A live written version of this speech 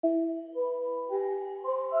All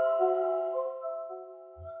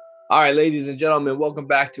right, ladies and gentlemen, welcome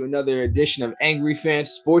back to another edition of Angry Fans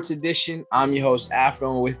Sports Edition. I'm your host,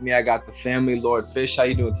 Afro, and with me, I got the family, Lord Fish. How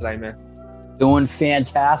you doing tonight, man? Doing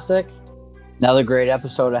fantastic. Another great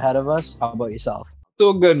episode ahead of us. How about yourself?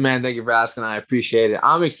 Doing good, man. Thank you for asking. I appreciate it.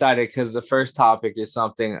 I'm excited because the first topic is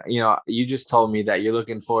something, you just told me that you're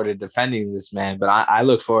looking forward to defending this man, but I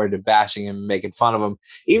look forward to bashing him and making fun of him,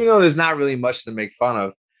 even though there's not really much to make fun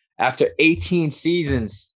of. After 18 fucking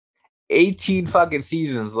seasons,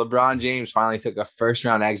 LeBron James finally took a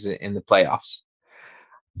first-round exit in the playoffs.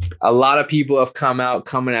 A lot of people have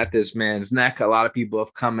coming at this man's neck. A lot of people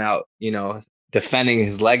have come out, defending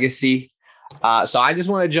his legacy. So I just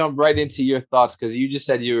want to jump right into your thoughts because you just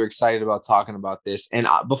said you were excited about talking about this. And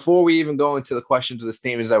before we even go into the questions or the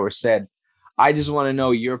statements that were said, I just want to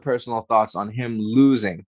know your personal thoughts on him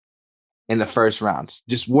losing in the first round.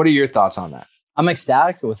 Just what are your thoughts on that? I'm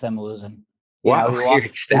ecstatic with him losing. Wow, you're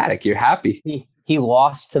ecstatic. You're happy. He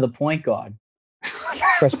lost to the point guard,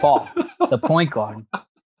 Chris Paul, the point guard.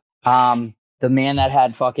 The man that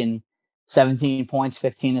had fucking 17 points,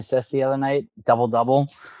 15 assists the other night, double-double.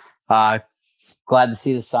 Glad to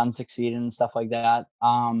see the Suns succeed and stuff like that.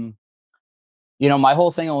 My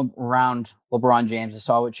whole thing around LeBron James, I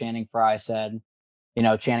saw what Channing Frye said.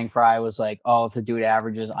 Channing Frye was like, oh, if the dude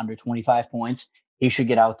averages under 25 points, he should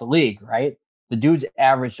get out the league, right? The dude's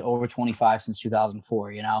averaged over 25 since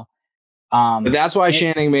 2004, But that's why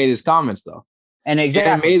Channing made his comments, though. And exactly.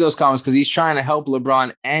 Channing made those comments because he's trying to help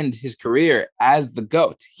LeBron end his career as the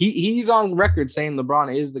GOAT. He's on record saying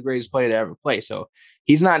LeBron is the greatest player to ever play. So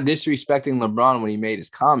he's not disrespecting LeBron when he made his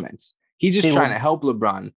comments. He's just trying to help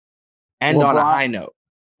LeBron end on a high note.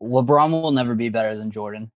 LeBron will never be better than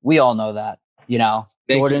Jordan. We all know that,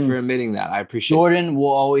 Thank you for admitting that. I appreciate Jordan will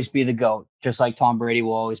always be the GOAT, just like Tom Brady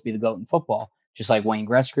will always be the GOAT in football, just like Wayne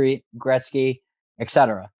Gretzky,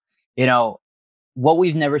 etc. What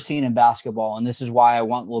we've never seen in basketball, and this is why I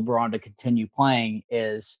want LeBron to continue playing,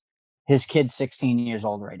 is his kid's 16 years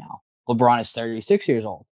old right now. LeBron is 36 years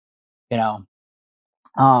old.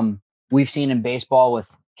 We've seen in baseball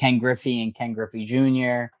with Ken Griffey and Ken Griffey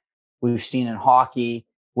Jr. We've seen in hockey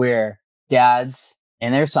where dads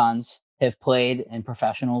and their sons have played in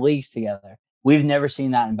professional leagues together. We've never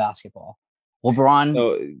seen that in basketball. LeBron.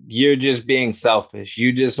 So you're just being selfish.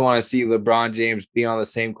 You just want to see LeBron James be on the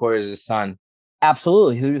same court as his son.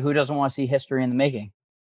 Absolutely. Who doesn't want to see history in the making?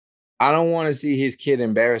 I don't want to see his kid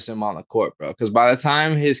embarrass him on the court, bro. Because by the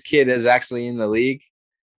time his kid is actually in the league,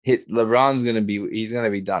 LeBron's gonna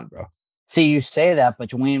be done, bro. See, you say that, but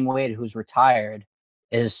Dwayne Wade, who's retired,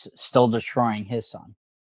 is still destroying his son.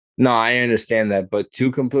 No, I understand that, but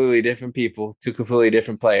two completely different people, two completely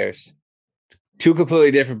different players, two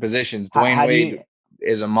completely different positions. Dwayne Wade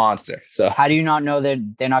is a monster. So how do you not know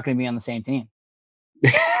that they're not going to be on the same team?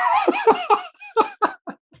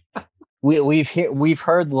 We've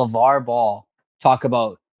heard LeVar Ball talk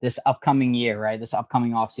about this upcoming year, right? This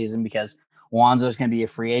upcoming offseason, because Lonzo is going to be a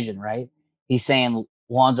free agent, right? He's saying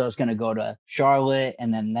Lonzo is going to go to Charlotte,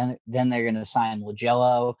 and then they're going to sign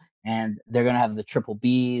LaGello, and they're going to have the triple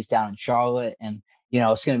Bs down in Charlotte, and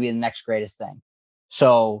it's going to be the next greatest thing.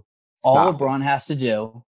 So all LeBron has to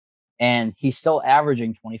do, and he's still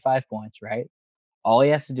averaging 25 points, right? All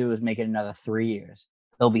he has to do is make it another 3 years.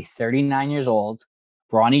 He'll be 39 years old.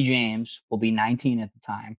 Bronny James will be 19 at the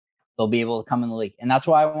time. They'll be able to come in the league. And that's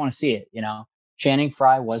why I want to see it. Channing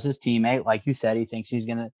Frye was his teammate. Like you said, he thinks he's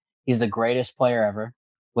the greatest player ever,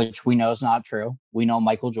 which we know is not true. We know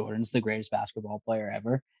Michael Jordan's the greatest basketball player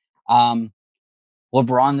ever.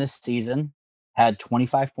 LeBron this season had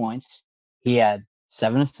 25 points. He had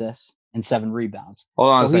 7 assists and 7 rebounds.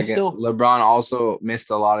 Hold on a second. LeBron also missed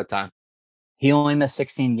a lot of time. He only missed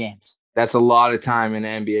 16 games. That's a lot of time in the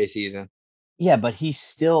NBA season. Yeah, but he's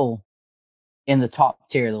still in the top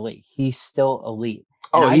tier of the league. He's still elite.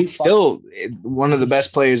 He's still one of the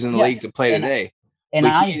best players in the league to play today. And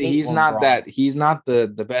he's not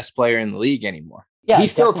the best player in the league anymore. Yeah,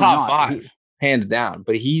 he's still top 5, hands down,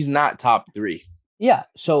 but he's not top 3. Yeah,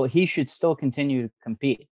 so he should still continue to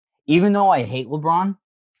compete. Even though I hate LeBron,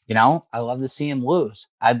 I love to see him lose.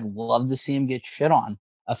 I'd love to see him get shit on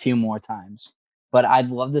a few more times. But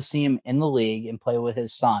I'd love to see him in the league and play with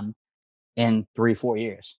his son in 3-4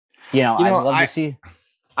 years. I'd love to see.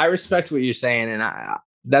 I respect what you're saying, and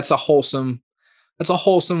that's a wholesome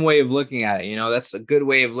way of looking at it. That's a good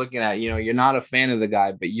way of looking at it. You're not a fan of the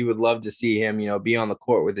guy, but you would love to see him, be on the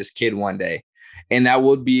court with his kid one day. And that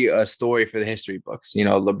would be a story for the history books.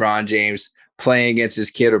 LeBron James playing against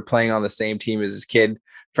his kid or playing on the same team as his kid.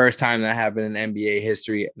 First time that happened in NBA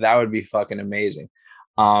history. That would be fucking amazing.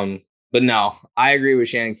 But no, I agree with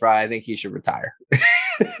Channing Frye. I think he should retire.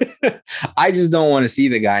 I just don't want to see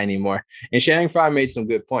the guy anymore. And Channing Frye made some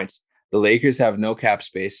good points. The Lakers have no cap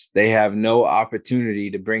space. They have no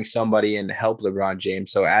opportunity to bring somebody in to help LeBron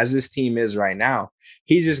James. So as this team is right now,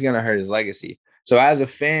 he's just going to hurt his legacy. So as a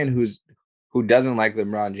fan who doesn't like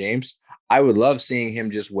LeBron James, I would love seeing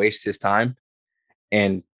him just waste his time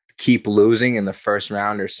and keep losing in the first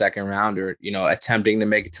round or second round, or attempting to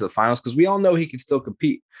make it to the finals, because we all know he can still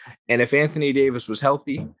compete. And if Anthony Davis was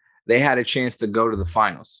healthy, they had a chance to go to the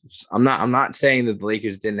finals. I'm not saying that the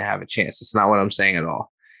Lakers didn't have a chance. It's not what I'm saying at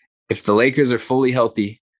all. If the Lakers are fully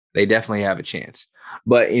healthy, they definitely have a chance.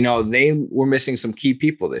 But they were missing some key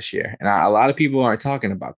people this year, and a lot of people aren't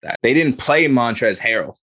talking about that. They didn't play Montrezl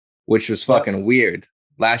Harrell, which was fucking weird.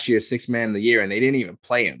 Last year, sixth man of the year, and they didn't even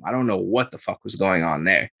play him. I don't know what the fuck was going on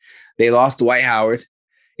there. They lost Dwight Howard.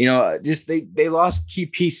 Just they lost key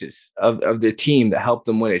pieces of their team that helped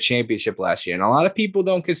them win a championship last year. And a lot of people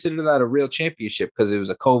don't consider that a real championship because it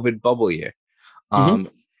was a COVID bubble year.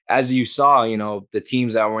 As you saw, the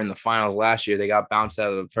teams that were in the finals last year, they got bounced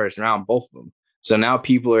out of the first round, both of them. So now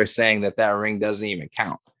people are saying that ring doesn't even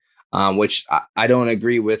count, which I don't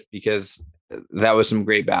agree with, because that was some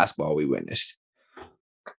great basketball we witnessed.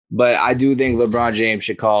 But I do think LeBron James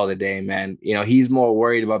should call it a day, man. He's more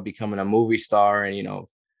worried about becoming a movie star and,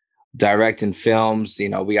 directing films.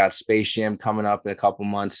 We got Space Jam coming up in a couple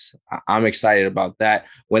months. I'm excited about that.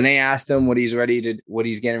 When they asked him what he's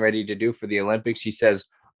getting ready to do for the Olympics, he says,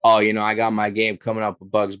 "Oh, I got my game coming up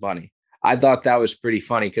with Bugs Bunny." I thought that was pretty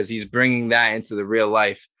funny because he's bringing that into the real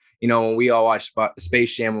life. When we all watched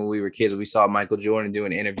Space Jam when we were kids, we saw Michael Jordan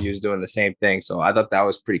doing interviews, doing the same thing. So I thought that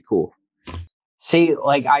was pretty cool. See,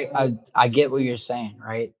 like I get what you're saying,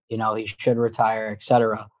 right? He should retire,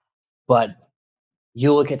 etc. But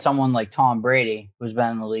you look at someone like Tom Brady, who's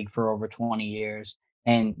been in the league for over 20 years,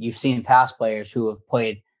 and you've seen past players who have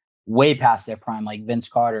played way past their prime, like Vince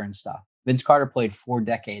Carter and stuff. Vince Carter played 4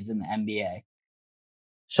 decades in the NBA.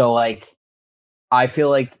 So, I feel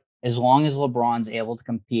like as long as LeBron's able to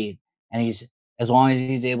compete, and as long as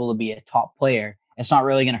he's able to be a top player, it's not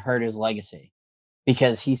really going to hurt his legacy,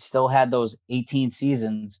 because he still had those 18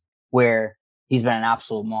 seasons where he's been an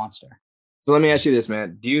absolute monster. So let me ask you this,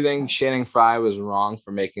 man. Do you think Channing Frye was wrong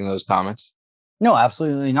for making those comments? No,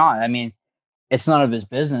 absolutely not. I mean, it's none of his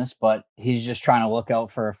business, but he's just trying to look out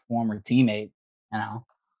for a former teammate, you know?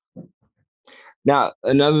 Now,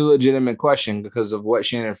 another legitimate question, because of what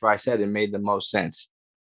Channing Frye said, it made the most sense.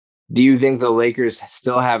 Do you think the Lakers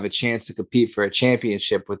still have a chance to compete for a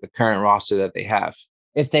championship with the current roster that they have?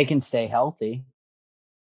 If they can stay healthy.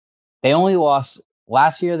 They only lost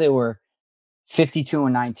last year. They were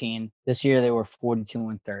 52-19. This year they were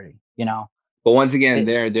 42-30. But once again,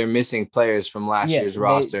 they're missing players from last year's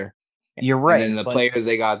roster. You're right. And then the players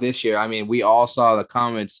they got this year. I mean, we all saw the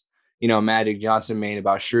comments, Magic Johnson made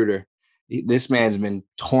about Schroeder. This man's been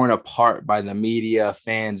torn apart by the media,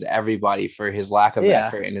 fans, everybody for his lack of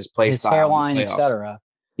effort and his play style, hairline, etc.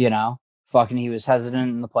 Fucking he was hesitant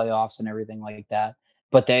in the playoffs and everything like that.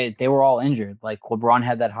 But they were all injured. Like LeBron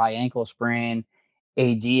had that high ankle sprain.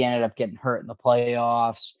 AD ended up getting hurt in the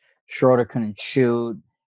playoffs. Schroeder couldn't shoot.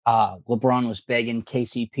 LeBron was begging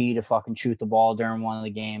KCP to fucking shoot the ball during one of the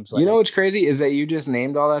games. What's crazy is that you just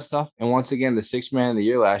named all that stuff, and once again, the sixth man of the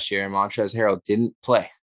year last year, Montrezl Harrell, didn't play.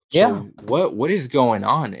 So what is going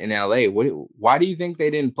on in LA? Why do you think they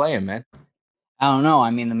didn't play him, man? I don't know.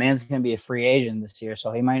 I mean, the man's going to be a free agent this year,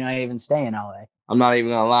 so he might not even stay in LA. I'm not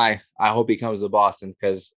even going to lie. I hope he comes to Boston,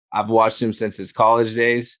 because I've watched him since his college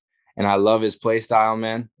days, and I love his play style,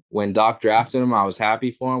 man. When Doc drafted him, I was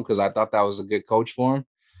happy for him because I thought that was a good coach for him.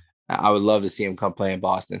 I would love to see him come play in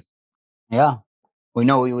Boston. Yeah. We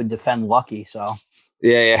know he would defend Lucky, so.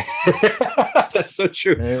 Yeah. That's so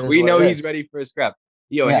true. We know he's ready for a scrap.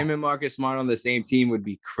 Him and Marcus Smart on the same team would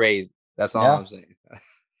be crazy. That's all I'm saying.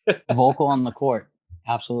 Vocal on the court.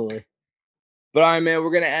 Absolutely. But all right, man,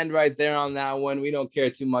 we're going to end right there on that one. We don't care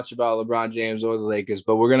too much about LeBron James or the Lakers,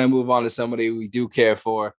 but we're going to move on to somebody we do care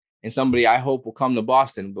for, and somebody I hope will come to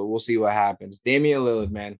Boston, but we'll see what happens. Damian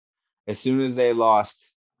Lillard, man. As soon as they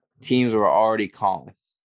lost, teams were already calling.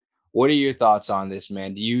 What are your thoughts on this,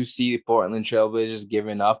 man? Do you see the Portland Trailblazers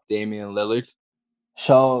giving up Damian Lillard?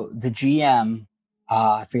 So the GM,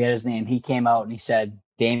 I forget his name, he came out and he said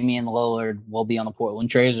Damian Lillard will be on the Portland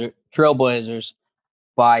Trailblazers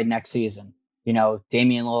by next season.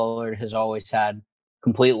 Damian Lillard has always had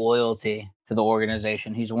complete loyalty to the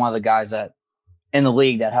organization. He's one of the guys that in the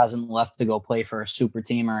league that hasn't left to go play for a super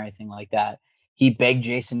team or anything like that. He begged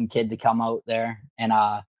Jason Kidd to come out there. And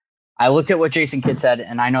I looked at what Jason Kidd said,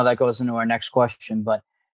 and I know that goes into our next question, but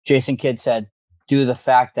Jason Kidd said, due to the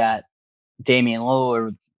fact that Damian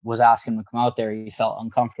Lillard was asking him to come out there, he felt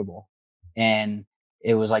uncomfortable, and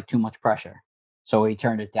it was like too much pressure, so he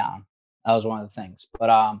turned it down. That was one of the things.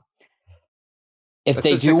 But if That's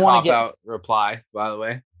they such a do want to cop get out reply, by the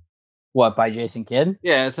way. what by Jason Kidd,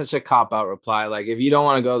 Yeah, it's such a cop out reply. Like, if you don't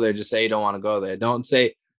want to go there, just say you don't want to go there. Don't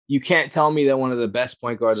say you can't tell me that one of the best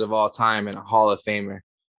point guards of all time and a Hall of Famer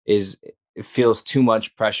is it feels too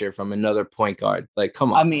much pressure from another point guard. Like,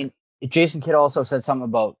 come I on. mean, Jason Kidd also said something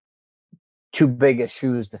about too big of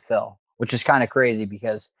shoes to fill, which is kind of crazy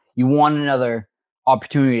because you want another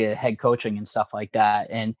opportunity at head coaching and stuff like that,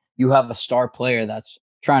 and you have a star player that's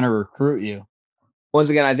trying to recruit you. Once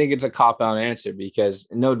again, I think it's a cop out answer because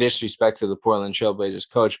no disrespect to the Portland Trailblazers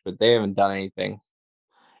coach, but they haven't done anything.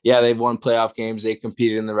 Yeah, they've won playoff games, they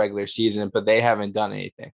competed in the regular season, but they haven't done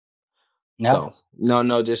anything. Yeah. So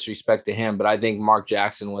no disrespect to him, but I think Mark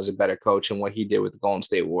Jackson was a better coach than what he did with the Golden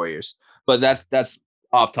State Warriors. But that's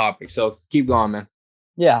off topic. So keep going, man.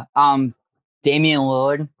 Yeah. Damian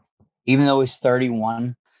Lillard, even though he's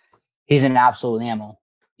 31, he's an absolute animal.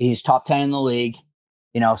 He's top 10 in the league,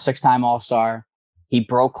 6-time All-Star. He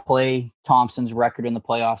broke Klay Thompson's record in the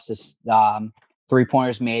playoffs. This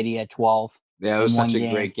 3-pointers made. He had 12. Yeah, it was such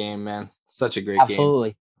a great game, man. Such a great game.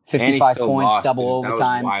 Absolutely. 55 points, lost, double dude.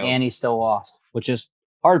 overtime, and he still lost, which is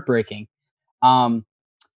heartbreaking.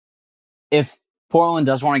 If Portland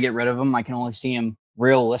does want to get rid of him, I can only see him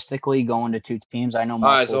realistically going to two teams. I know. All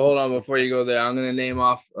right, so hold on before you go there. I'm going to name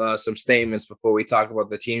off some statements before we talk about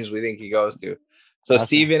the teams we think he goes to. So gotcha.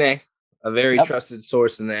 Stephen A very trusted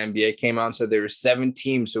source in the NBA, came out and said there were 7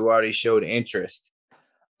 teams who already showed interest.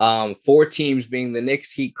 4 teams being the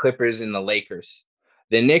Knicks, Heat, Clippers, and the Lakers.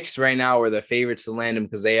 The Knicks right now are the favorites to land him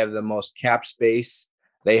because they have the most cap space.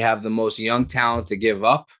 They have the most young talent to give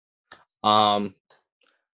up.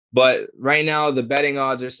 But right now, the betting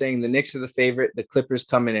odds are saying the Knicks are the favorite. The Clippers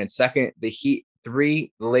coming in second. The Heat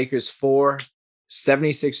 3, the Lakers 4,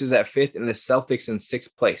 76ers at 5th, and the Celtics in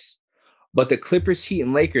 6th place. But the Clippers, Heat,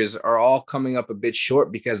 and Lakers are all coming up a bit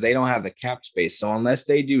short because they don't have the cap space. So unless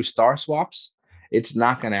they do star swaps, it's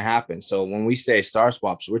not going to happen. So when we say star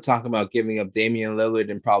swaps, we're talking about giving up Damian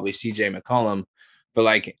Lillard and probably CJ McCollum for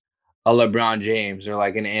like a LeBron James or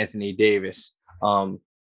like an Anthony Davis.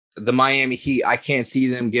 The Miami Heat, I can't see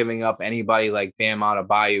them giving up anybody like Bam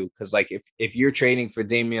Adebayo because like if you're trading for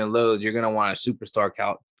Damian Lillard, you're going to want a superstar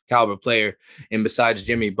caliber player. And besides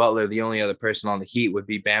Jimmy Butler, the only other person on the Heat would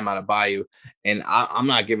be Bam Adebayo. And I'm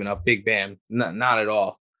not giving up Big Bam, not at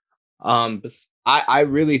all. But I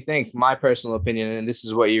really think, my personal opinion, and this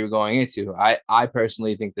is what you were going into, I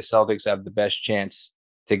personally think the Celtics have the best chance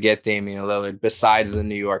to get Damian Lillard besides the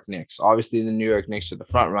New York Knicks. Obviously, the New York Knicks are the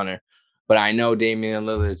front runner, but I know Damian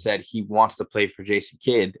Lillard said he wants to play for Jason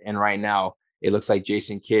Kidd, and right now it looks like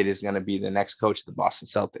Jason Kidd is going to be the next coach of the Boston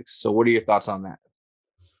Celtics. So what are your thoughts on that?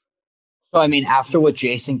 So, I mean, after what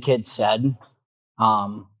Jason Kidd said,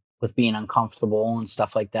 with being uncomfortable and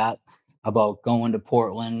stuff like that, about going to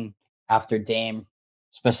Portland after Dame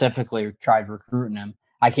specifically tried recruiting him,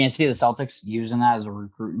 I can't see the Celtics using that as a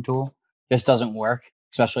recruiting tool. Just doesn't work,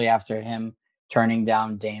 especially after him turning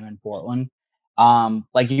down Dame in Portland.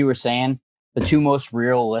 Like you were saying, the 2 most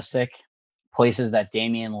realistic places that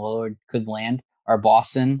Damian Lillard could land are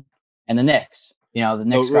Boston and the Knicks. The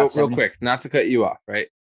Knicks real quick, not to cut you off, right?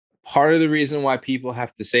 Part of the reason why people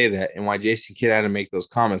have to say that and why Jason Kidd had to make those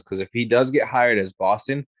comments, because if he does get hired as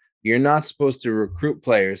Boston, you're not supposed to recruit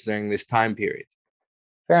players during this time period.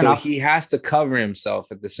 Fair enough. He has to cover himself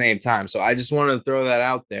at the same time. So I just wanted to throw that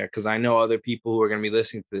out there because I know other people who are going to be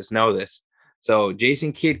listening to this know this. So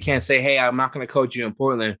Jason Kidd can't say, hey, I'm not going to coach you in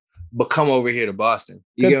Portland, but come over here to Boston.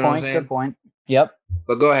 You get what I'm saying? Good point. Yep.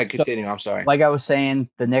 But go ahead, continue. I'm sorry. Like I was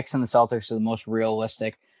saying, the Knicks and the Celtics are the most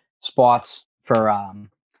realistic spots for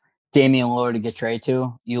Damian Lillard to get traded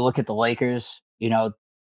to. You look at the Lakers, the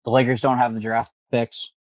Lakers don't have the draft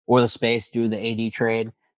picks or the space due to the AD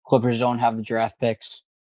trade. Clippers don't have the draft picks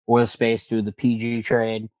or the space due to the PG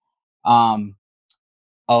trade.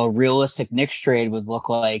 A realistic Knicks trade would look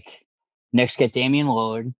like Knicks get Damian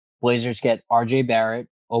Lillard, Blazers get RJ Barrett,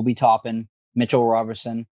 Obi Toppin, Mitchell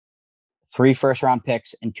Robertson, 3 first-round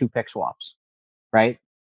picks, and 2 pick swaps, right?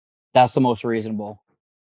 That's the most reasonable.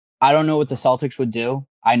 I don't know what the Celtics would do.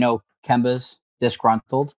 I know Kemba's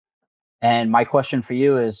disgruntled. And my question for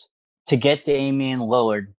you is, to get Damian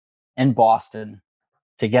Lillard in Boston,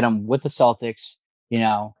 to get him with the Celtics,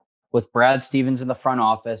 with Brad Stevens in the front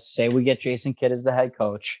office, say we get Jason Kidd as the head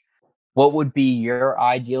coach, what would be your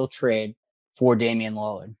ideal trade for Damian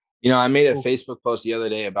Lillard? I made a Facebook post the other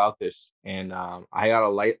day about this, and I got a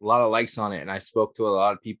lot of likes on it, and I spoke to a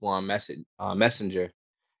lot of people on Messenger.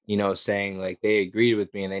 saying like they agreed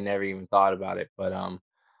with me and they never even thought about it. But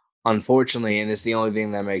unfortunately, and it's the only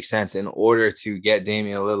thing that makes sense, in order to get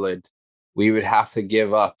Damian Lillard, we would have to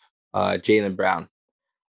give up Jaylen Brown.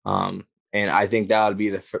 And I think that would be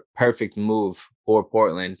the perfect move for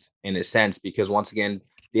Portland in a sense, because once again,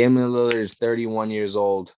 Damian Lillard is 31 years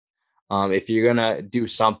old. If you're gonna do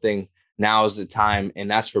something, now is the time,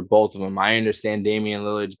 and that's for both of them. I understand Damian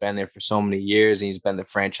Lillard's been there for so many years, and he's been the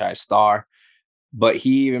franchise star, but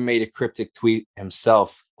he even made a cryptic tweet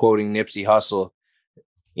himself, quoting Nipsey Hussle.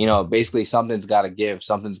 Basically something's got to give,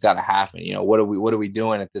 something's got to happen. What are we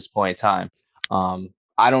doing at this point in time?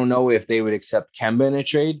 I don't know if they would accept Kemba in a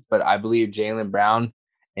trade, but I believe Jaylen Brown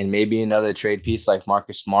and maybe another trade piece like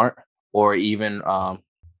Marcus Smart, or even I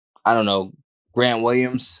don't know, Grant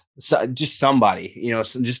Williams, just somebody,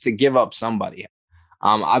 just to give up somebody.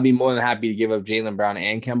 I'd be more than happy to give up Jaylen Brown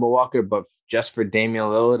and Kemba Walker, but just for Damian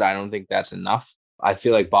Lillard, I don't think that's enough. I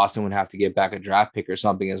feel like Boston would have to get back a draft pick or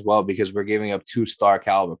something as well, because we're giving up 2-star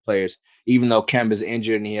caliber players. Even though Kemba's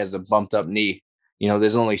injured and he has a bumped up knee,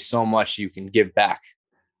 there's only so much you can give back.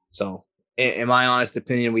 So, in my honest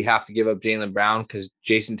opinion, we have to give up Jaylen Brown because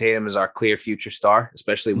Jason Tatum is our clear future star,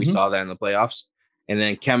 especially we saw that in the playoffs. And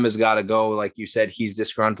then Kemba's got to go. Like you said, he's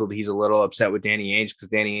disgruntled. He's a little upset with Danny Ainge because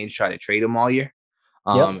Danny Ainge tried to trade him all year.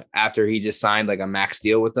 After he just signed like a max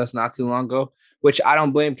deal with us not too long ago, which I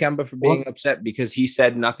don't blame Kemba for being upset, because he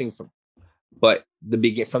said nothing from the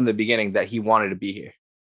beginning that he wanted to be here.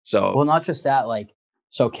 So, well, not just that,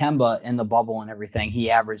 so Kemba in the bubble and everything, he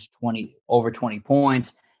averaged over 20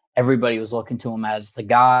 points. Everybody was looking to him as the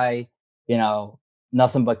guy,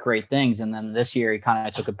 nothing but great things. And then this year he kind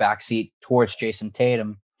of took a backseat towards Jason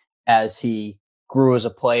Tatum as he grew as a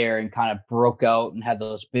player and kind of broke out and had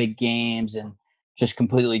those big games and just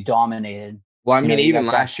completely dominated. Well, I mean, even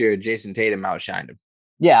last year, Jason Tatum outshined him.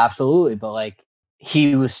 Yeah, absolutely. But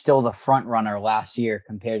he was still the front runner last year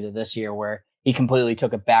compared to this year, where he completely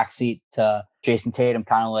took a backseat to Jason Tatum,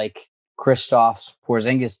 kind of like Kristaps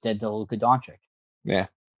Porzingis did to Luka Doncic. Yeah.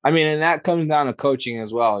 I mean, and that comes down to coaching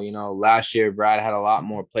as well. Last year, Brad had a lot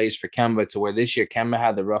more plays for Kemba, to where this year Kemba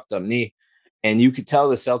had the roughed up knee. And you could tell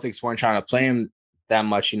the Celtics weren't trying to play him that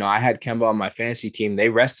much. I had Kemba on my fantasy team. They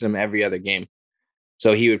rested him every other game.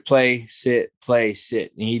 So he would play, sit. And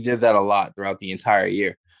he did that a lot throughout the entire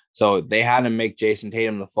year. So they had to make Jason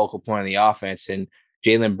Tatum the focal point of the offense. And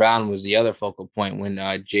Jaylen Brown was the other focal point when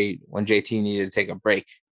JT needed to take a break.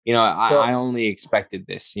 I only expected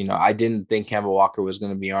this. I didn't think Kemba Walker was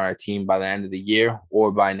going to be on our team by the end of the year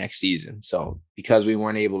or by next season. So because we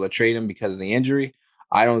weren't able to trade him because of the injury,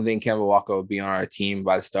 I don't think Kemba Walker will be on our team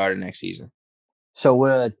by the start of next season. So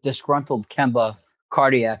with a disgruntled Kemba,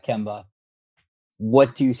 cardiac Kemba,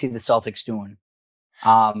 what do you see the Celtics doing?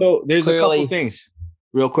 So there's a couple things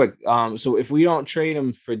real quick. So if we don't trade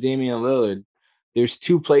him for Damian Lillard, there's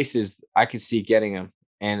 2 places I could see getting him.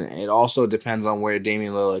 And it also depends on where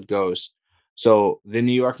Damian Lillard goes. So the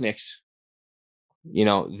New York Knicks,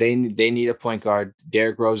 they need a point guard.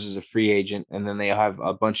 Derrick Rose is a free agent, and then they have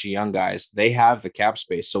a bunch of young guys. They have the cap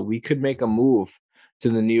space. So we could make a move to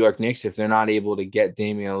the New York Knicks if they're not able to get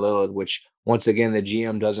Damian Lillard, which once again, the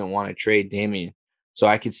GM doesn't want to trade Damian. So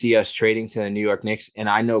I could see us trading to the New York Knicks, and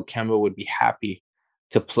I know Kemba would be happy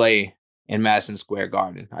to play in Madison Square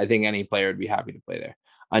Garden. I think any player would be happy to play there.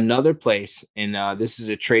 Another place, and this is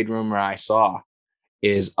a trade rumor I saw,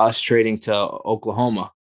 is us trading to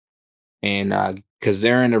Oklahoma. And because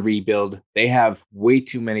they're in a rebuild, they have way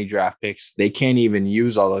too many draft picks. They can't even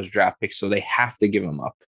use all those draft picks, so they have to give them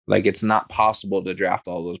up. It's not possible to draft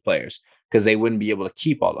all those players because they wouldn't be able to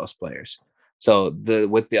keep all those players. So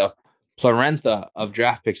with the plethora of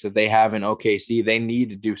draft picks that they have in OKC, they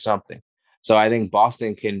need to do something. So I think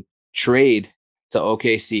Boston can trade to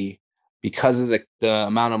OKC because of the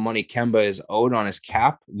amount of money Kemba is owed on his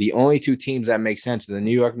cap. The only 2 teams that make sense are the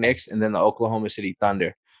New York Knicks and then the Oklahoma City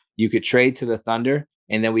Thunder. You could trade to the Thunder,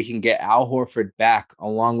 and then we can get Al Horford back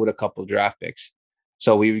along with a couple draft picks.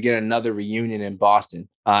 So we would get another reunion in Boston,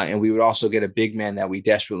 and we would also get a big man that we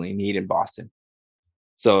desperately need in Boston.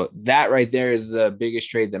 So that right there is the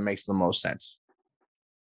biggest trade that makes the most sense.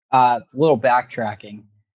 A little backtracking.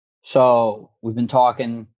 So we've been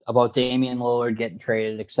talking about Damian Lillard getting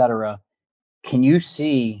traded, etc. Can you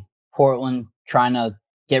see Portland trying to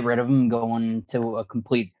get rid of him, going to a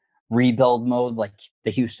complete rebuild mode like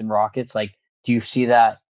the Houston Rockets? Do you see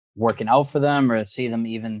that working out for them, or see them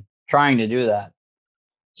even trying to do that?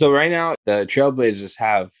 So right now, the Trailblazers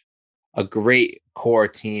have a great core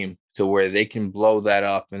team to where they can blow that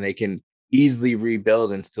up and they can easily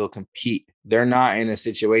rebuild and still compete. They're not in a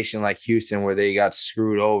situation like Houston where they got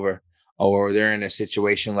screwed over or they're in a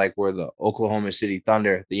situation like where the Oklahoma City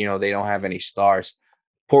Thunder, they don't have any stars.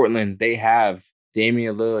 Portland, they have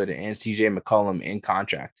Damian Lillard and CJ McCollum in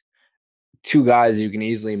contract. Two guys you can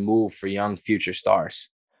easily move for young future stars.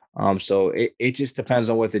 So it just depends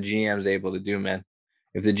on what the GM is able to do, man.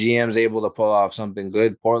 If the GM is able to pull off something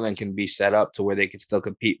good, Portland can be set up to where they can still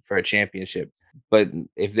compete for a championship. But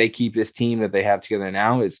if they keep this team that they have together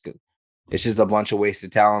now, it's good. It's just a bunch of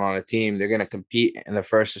wasted talent on a team. They're going to compete in the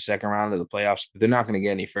first or second round of the playoffs, but they're not going to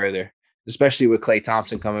get any further, especially with Klay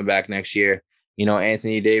Thompson coming back next year.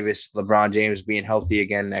 Anthony Davis, LeBron James being healthy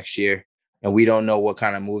again next year. And we don't know what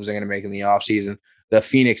kind of moves they're going to make in the offseason. The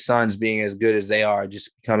Phoenix Suns being as good as they are,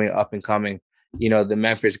 just becoming up and coming. The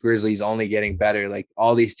Memphis Grizzlies only getting better. Like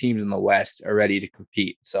all these teams in the West are ready to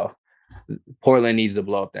compete. So Portland needs to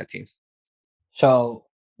blow up that team. So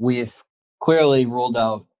we've clearly ruled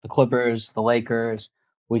out the Clippers, the Lakers.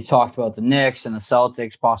 We've talked about the Knicks and the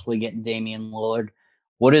Celtics possibly getting Damian Lillard.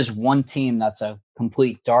 What is one team that's a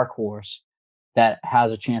complete dark horse that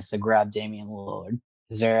has a chance to grab Damian Lillard?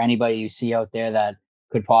 Is there anybody you see out there that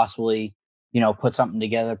could possibly, put something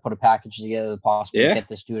together, put a package together to possibly get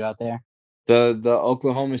this dude out there? The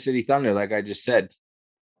Oklahoma City Thunder, like I just said,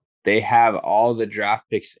 they have all the draft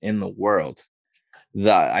picks in the world.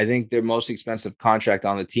 I think their most expensive contract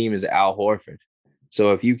on the team is Al Horford.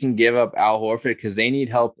 So if you can give up Al Horford, because they need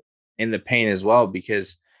help in the paint as well,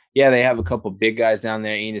 because they have a couple big guys down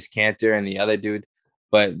there, Enes Kanter and the other dude,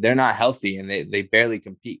 but they're not healthy and they barely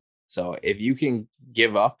compete. So if you can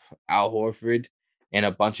give up Al Horford and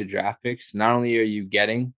a bunch of draft picks, not only are you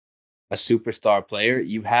getting a superstar player,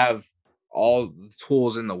 you have all the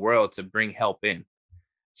tools in the world to bring help in.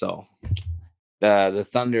 So the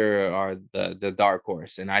Thunder are the dark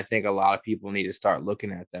horse, and I think a lot of people need to start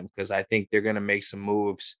looking at them because I think they're going to make some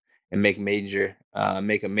moves and make a major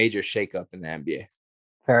shakeup in the NBA.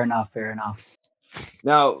 Fair enough.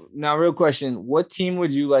 Now, real question: what team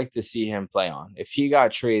would you like to see him play on if he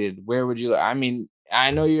got traded? Where would you? I mean,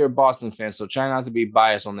 I know you're a Boston fan, so try not to be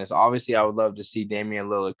biased on this. Obviously, I would love to see Damian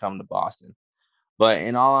Lillard come to Boston, but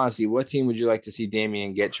in all honesty, what team would you like to see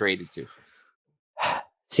Damian get traded to?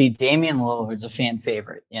 See, Damian Lillard's a fan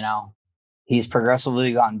favorite. He's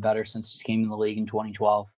progressively gotten better since he came in the league in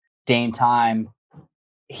 2012. Dame time,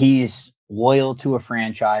 he's loyal to a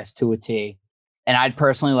franchise, to a T. And I'd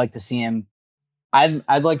personally like to see him.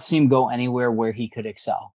 I'd like to see him go anywhere where he could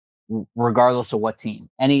excel, regardless of what team.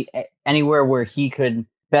 Anywhere where he could,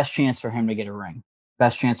 best chance for him to get a ring,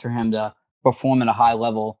 best chance for him to perform at a high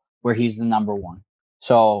level where he's the number one.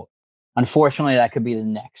 So, unfortunately, that could be the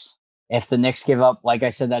Knicks. If the Knicks give up, like I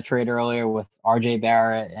said, that trade earlier with RJ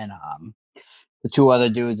Barrett and the two other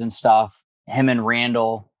dudes and stuff, him and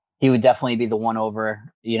Randall, he would definitely be the one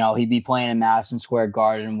over. He'd be playing in Madison Square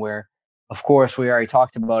Garden where, of course, we already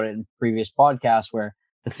talked about it in previous podcasts where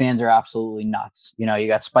the fans are absolutely nuts. You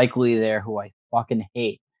got Spike Lee there, who I fucking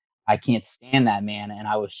hate. I can't stand that man. And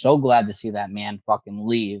I was so glad to see that man fucking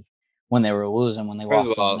leave when they were losing, when they lost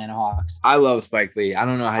to the Atlanta Hawks. I love Spike Lee. I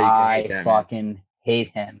don't know how you can hate that, I fucking hate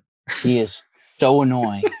him. He is so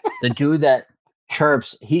annoying. The dude that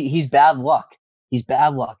chirps, he's bad luck. He's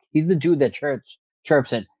bad luck. He's the dude that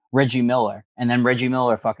chirps at Reggie Miller, and then Reggie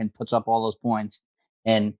Miller fucking puts up all those points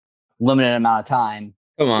in limited amount of time.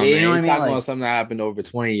 Come on, man. You're talking about something that happened over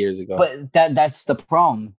 20 years ago. But that's the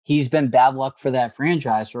problem. He's been bad luck for that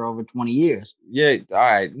franchise for over 20 years. Yeah, all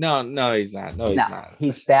right. No, he's not. No, he's not.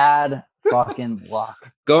 He's bad fucking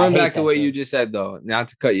luck. Going back to what you just said, though, not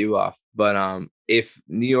to cut you off, but if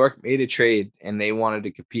New York made a trade and they wanted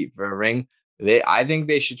to compete for a ring, I think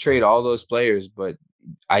they should trade all those players, but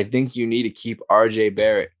I think you need to keep RJ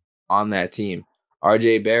Barrett on that team.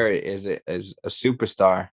 RJ Barrett is a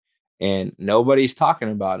superstar, and nobody's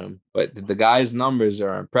talking about him, but the guy's numbers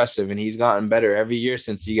are impressive, and he's gotten better every year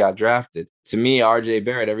since he got drafted. To me, RJ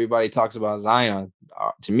Barrett, everybody talks about Zion.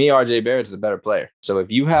 To me, RJ Barrett's the better player. So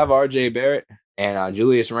if you have RJ Barrett and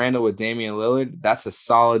Julius Randle with Damian Lillard, that's a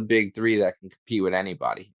solid big three that can compete with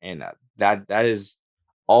anybody. And that is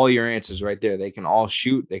all your answers right there. They can all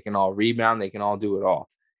shoot, they can all rebound, they can all do it all.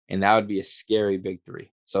 And that would be a scary big three.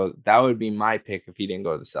 So that would be my pick if he didn't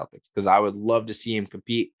go to the Celtics, because I would love to see him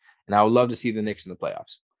compete, and I would love to see the Knicks in the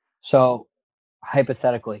playoffs. So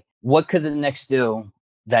hypothetically, what could the Knicks do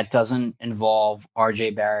that doesn't involve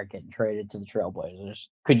RJ Barrett getting traded to the Trailblazers?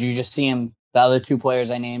 Could you just see him, the other two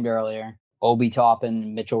players I named earlier, Obi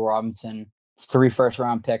Toppin, Mitchell Robinson, 3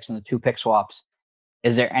 first-round picks and the 2 pick swaps?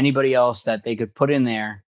 Is there anybody else that they could put in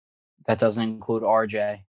there that doesn't include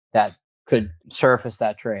RJ that could surface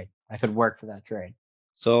that trade, that could work for that trade?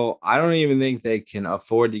 So I don't even think they can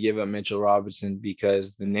afford to give up Mitchell Robinson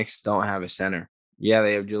because the Knicks don't have a center. Yeah,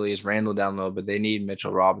 they have Julius Randle down low, but they need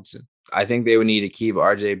Mitchell Robinson. I think they would need to keep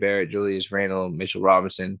RJ Barrett, Julius Randle, Mitchell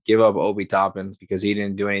Robinson, give up Obi Toppin because he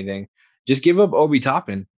didn't do anything. Just give up Obi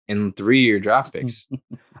Toppin in 3-year draft picks.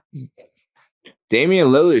 Damian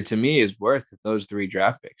Lillard to me is worth those 3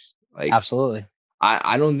 draft picks. Like, Absolutely.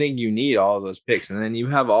 I don't think you need all of those picks. And then you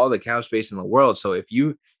have all the cap space in the world. So if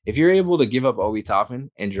you're able to give up Obi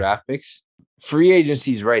Toppin and draft picks, free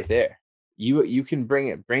agency's right there. You can bring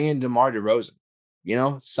in DeMar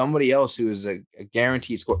DeRozan, somebody else who is a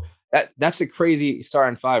guaranteed score. That's a crazy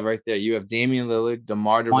starting 5 right there. You have Damian Lillard,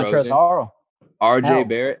 DeMar Montrezl DeRozan, Harrell. RJ Hell.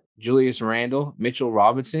 Barrett, Julius Randle, Mitchell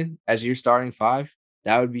Robinson as your starting 5.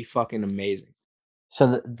 That would be fucking amazing.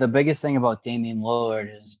 So the biggest thing about Damian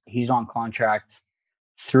Lillard is he's on contract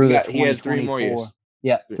through He has 3 more 2024. years.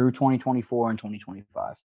 Yeah, through 2024 and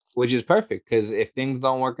 2025. Which is perfect because if things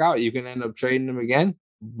don't work out, you can end up trading him again,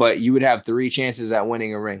 but you would have 3 chances at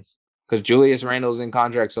winning a ring because Julius Randle's in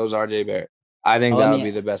contract, so is RJ Barrett. I think that would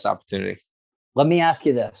be the best opportunity. Let me ask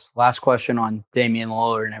you this. Last question on Damian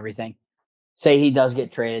Lillard and everything. Say he does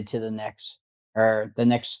get traded to the Knicks, or the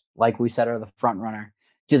Knicks, like we said, are the front runner.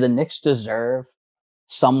 Do the Knicks deserve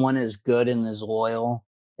someone as good and as loyal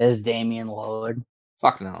as Damian Lillard?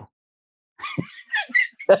 Fuck no.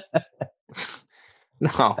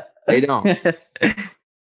 No, they don't.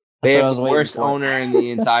 They have the worst owner in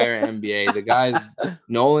the entire NBA. The guy's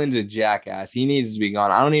Nolan's a jackass. He needs to be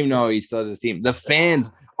gone. I don't even know if he still has his team. The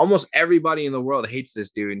fans, almost everybody in the world hates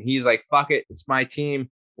this dude. And he's like, fuck it, it's my team,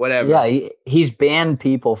 whatever. Yeah, he's banned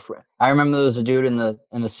people. I remember there was a dude in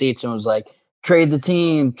the seats and was like, trade the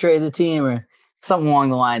team, or something along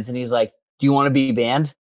the lines. And he's like, do you want to be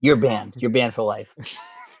banned? You're banned. You're banned for life.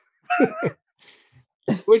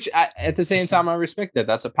 Which at the same time, I respect that.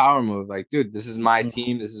 That's a power move. Like, dude, this is my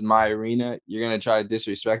team. This is my arena. You're going to try to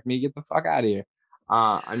disrespect me? Get the fuck out of here.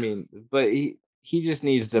 But he just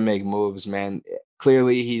needs to make moves, man.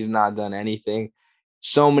 Clearly, he's not done anything.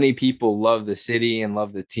 So many people love the city and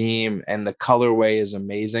love the team, and the colorway is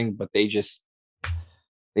amazing, but they just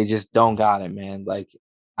don't got it, man. Like,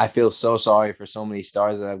 I feel so sorry for so many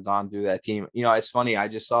stars that have gone through that team. It's funny. I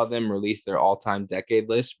just saw them release their all-time decade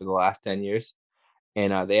list for the last 10 years.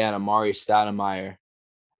 And they had Amari Stoudemire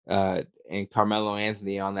and Carmelo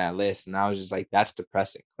Anthony on that list. And I was just like, that's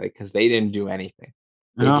depressing. Like, because they didn't do anything.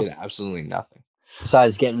 They did absolutely nothing.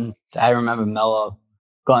 Besides I remember Melo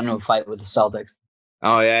got into a fight with the Celtics.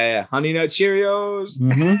 Oh, yeah. Honey Nut Cheerios.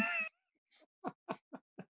 Mm-hmm.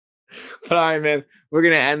 But all right, man, we're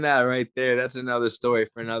going to end that right there. That's another story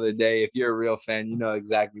for another day. If you're a real fan, you know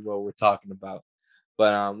exactly what we're talking about.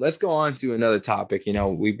 But let's go on to another topic.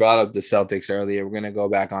 We brought up the Celtics earlier. We're going to go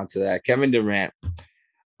back onto that. Kevin Durant,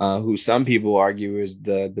 who some people argue is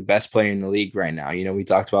the best player in the league right now. We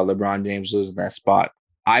talked about LeBron James losing that spot.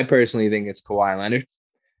 I personally think it's Kawhi Leonard.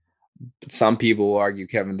 Some people will argue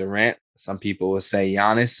Kevin Durant. Some people will say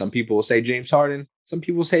Giannis. Some people will say James Harden. Some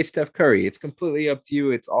people say Steph Curry. It's completely up to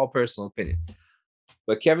you. It's all personal opinion.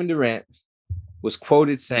 But Kevin Durant was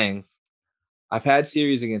quoted saying, I've had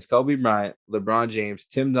series against Kobe Bryant, LeBron James,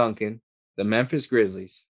 Tim Duncan, the Memphis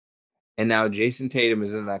Grizzlies, and now Jason Tatum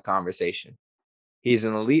is in that conversation. He's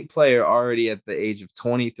an elite player already at the age of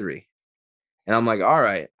 23. And I'm like, all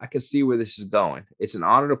right, I can see where this is going. It's an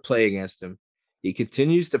honor to play against him. He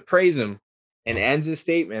continues to praise him and ends his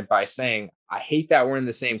statement by saying, I hate that we're in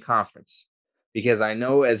the same conference because I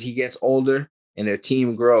know as he gets older and their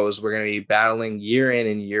team grows, we're going to be battling year in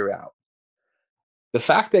and year out. The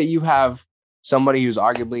fact that you have somebody who's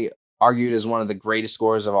argued as one of the greatest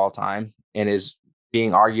scorers of all time and is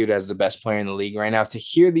being argued as the best player in the league right now, to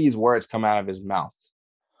hear these words come out of his mouth,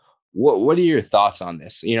 what are your thoughts on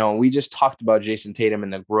this? We just talked about Jason Tatum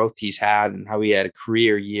and the growth he's had and how he had a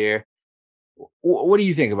career year. What do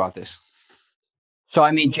you think about this? So,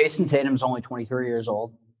 Jason Tatum's only 23 years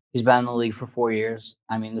old. He's been in the league for 4 years.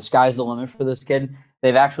 The sky's the limit for this kid.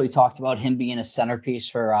 They've actually talked about him being a centerpiece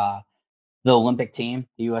for the Olympic team,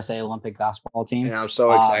 the USA Olympic basketball team. And I'm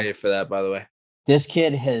so excited for that, by the way. This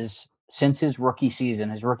kid has, since his rookie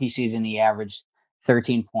season, he averaged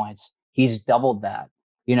 13 points. He's doubled that.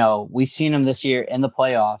 We've seen him this year in the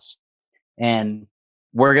playoffs, and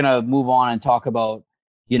we're going to move on and talk about,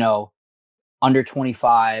 under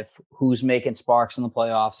 25, who's making sparks in the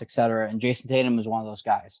playoffs, et cetera. And Jason Tatum is one of those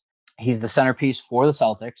guys. He's the centerpiece for the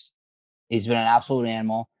Celtics. He's been an absolute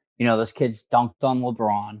animal. This kid's dunked on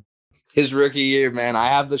LeBron. His rookie year, man, I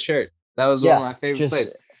have the shirt. That was one of my favorite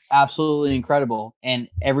plays. Absolutely incredible. And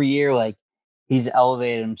every year, he's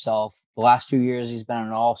elevated himself. The last 2 years, he's been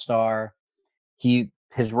an all-star.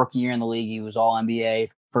 His rookie year in the league, he was all NBA,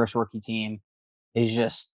 first rookie team. He's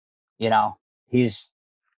just, he's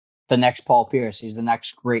the next Paul Pierce. He's the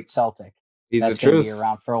next great Celtic. He's the That's going to be truth.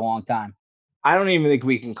 around for a long time. I don't even think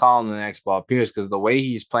we can call him the next Paul Pierce because the way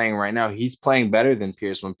he's playing right now, he's playing better than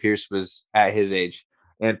Pierce when Pierce was at his age.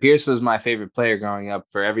 And Pierce was my favorite player growing up.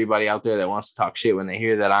 For everybody out there that wants to talk shit when they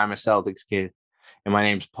hear that I'm a Celtics kid and my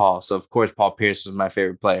name's Paul. So, of course, Paul Pierce was my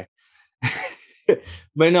favorite player.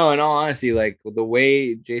 But no, in all honesty, like the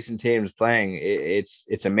way Jason Tatum's playing,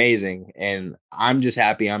 it's amazing. And I'm just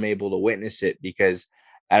happy I'm able to witness it because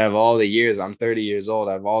out of all the years, I'm 30 years old.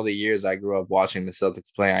 Out of all the years I grew up watching the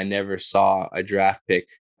Celtics play, I never saw a draft pick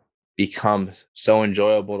become so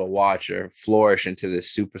enjoyable to watch or flourish into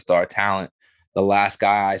this superstar talent. The last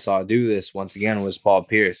guy I saw do this once again was Paul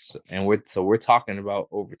Pierce, and we're talking about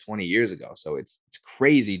over 20 years ago. So it's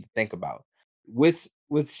crazy to think about. With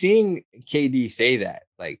seeing KD say that,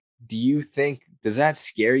 like, does that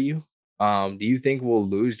scare you? Do you think we'll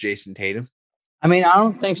lose Jason Tatum? I mean, I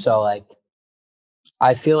don't think so. Like,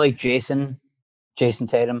 I feel like Jason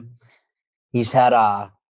Tatum, he's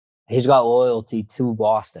got loyalty to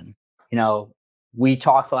Boston. You know, we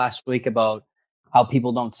talked last week about how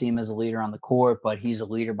people don't see him as a leader on the court, but he's a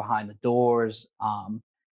leader behind the doors.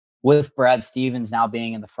 With Brad Stevens now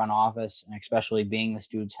being in the front office and especially being this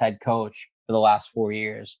dude's head coach for the last 4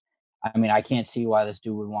 years, I mean, I can't see why this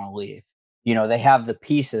dude would want to leave. You know, they have the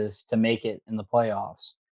pieces to make it in the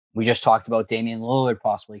playoffs. We just talked about Damian Lillard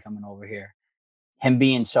possibly coming over here. Him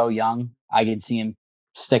being so young, I could see him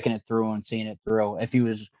sticking it through and seeing it through. If he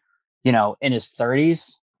was, you know, in his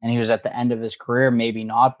 30s and he was at the end of his career, maybe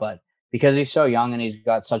not. But because he's so young and he's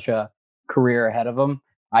got such a career ahead of him,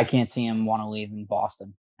 I can't see him want to leave in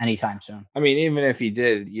Boston anytime soon. I mean, even if he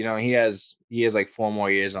did, you know, he has like 4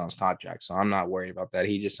 more years on his contract, so I'm not worried about that.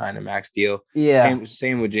 He just signed a max deal. Yeah.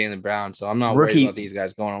 Same with Jaylen Brown, so I'm not worried Rookie about these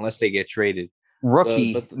guys going unless they get traded.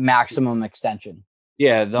 rookie maximum extension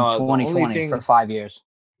Yeah, in the only 2020 for thing 5 years.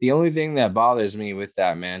 the only thing that bothers me with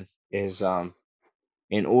that, man, is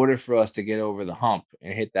in order for us to get over the hump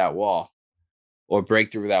and hit that wall or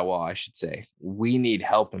break through that wall, I should say, we need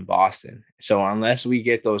help in Boston. So unless we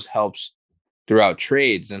get those helps throughout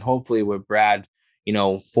trades, and hopefully with Brad, you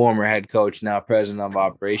know, former head coach, now president of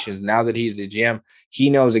operations, now that he's the GM, he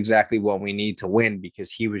knows exactly what we need to win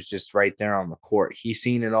because he was just right there on the court. He's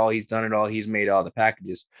seen it all. He's done it all. He's made all the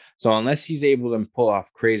packages. So unless he's able to pull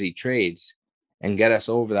off crazy trades and get us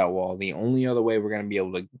over that wall, the only other way we're going to be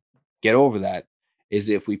able to get over that is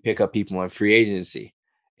if we pick up people in free agency.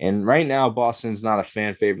 And right now, Boston's not a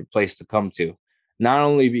fan favorite place to come to, not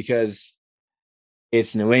only because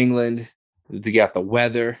it's New England, you got the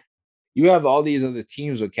weather, you have all these other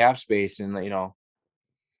teams with cap space and, you know,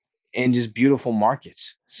 and just beautiful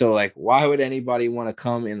markets. So, like, why would anybody want to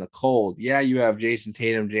come in the cold? Yeah, you have Jason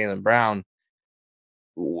Tatum, Jaylen Brown.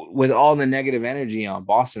 With all the negative energy on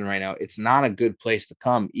Boston right now, it's not a good place to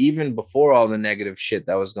come. Even before all the negative shit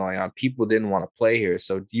that was going on, people didn't want to play here.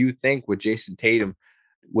 So, do you think with Jason Tatum,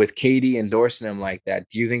 with KD endorsing him like that,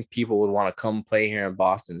 do you think people would want to come play here in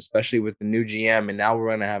Boston, especially with the new GM? And now we're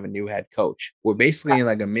going to have a new head coach. We're basically in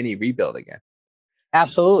like a mini rebuild again.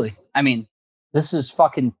 Absolutely. I mean, this is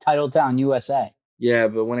fucking Titletown, USA. Yeah,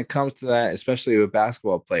 but when it comes to that, especially with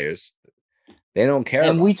basketball players, they don't care.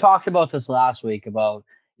 And we talked about this last week about,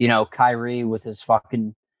 you know, Kyrie with his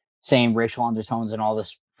fucking saying racial undertones and all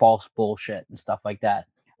this false bullshit and stuff like that.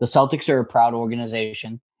 The Celtics are a proud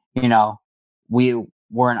organization. You know,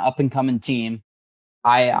 we're an up and coming team.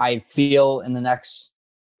 I feel in the next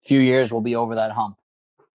few years we'll be over that hump.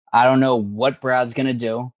 I don't know what Brad's gonna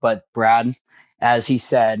do, but Brad, as he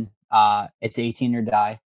said, it's 18 or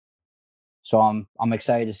die. So I'm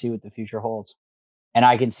excited to see what the future holds. And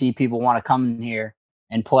I can see people want to come in here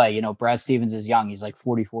and play. You know, Brad Stevens is young; he's like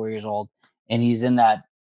 44 years old, and he's in that.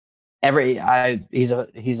 He's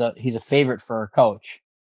a favorite for a coach.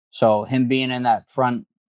 So him being in that front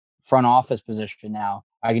office position now,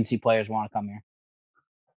 I can see players want to come here.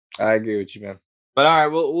 I agree with you, man. But all right,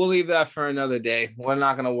 we'll leave that for another day. We're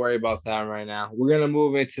not going to worry about that right now. We're going to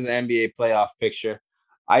move into the NBA playoff picture.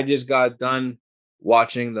 I just got done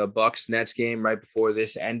watching the Bucks Nets game right before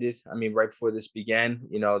this ended. I mean, right before this began.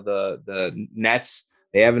 You know, the Nets,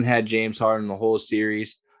 they haven't had James Harden the whole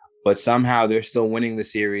series, but somehow they're still winning the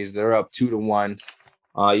series. They're up 2-1.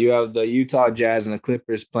 You have the Utah Jazz and the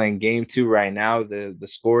Clippers playing game 2 right now. The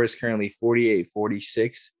score is currently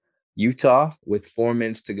 48-46. Utah with 4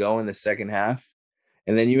 minutes to go in the second half.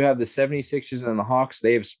 And then you have the 76ers and the Hawks.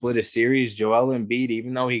 They have split a series. Joel Embiid,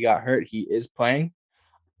 even though he got hurt, he is playing.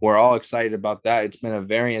 We're all excited about that. It's been a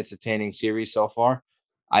very entertaining series so far.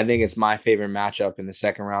 I think it's my favorite matchup in the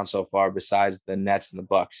second round so far, besides the Nets and the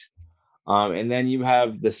Bucks. And then you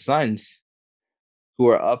have the Suns, who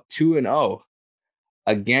are up 2-0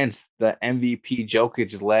 against the MVP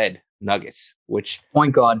Jokic-led Nuggets, which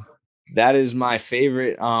Point guard. that is my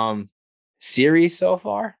favorite series so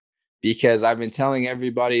far, because I've been telling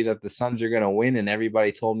everybody that the Suns are going to win, and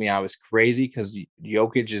everybody told me I was crazy because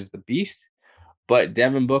Jokic is the beast. But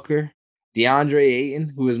Devin Booker, DeAndre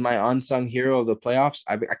Ayton, who is my unsung hero of the playoffs,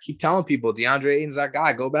 I keep telling people DeAndre Ayton's that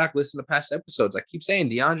guy. Go back, listen to past episodes. I keep saying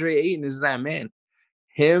DeAndre Ayton is that man.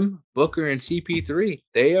 Him, Booker, and CP3,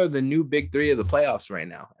 they are the new big three of the playoffs right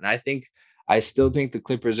now. And I still think the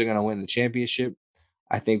Clippers are going to win the championship.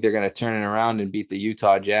 I think they're going to turn it around and beat the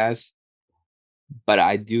Utah Jazz. But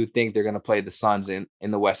I do think they're going to play the Suns in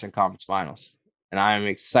the Western Conference Finals. And I am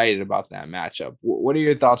excited about that matchup. What are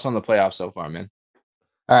your thoughts on the playoffs so far, man?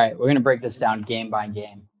 All right, we're gonna break this down game by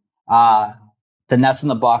game. The Nets and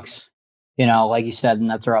the Bucks, like you said, the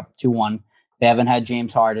Nets are up 2-1. They haven't had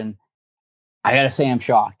James Harden. I gotta say, I'm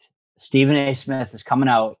shocked. Stephen A. Smith is coming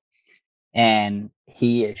out and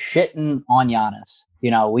he is shitting on Giannis.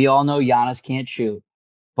 We all know Giannis can't shoot,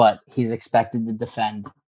 but he's expected to defend.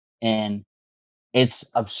 And it's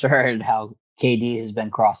absurd how KD has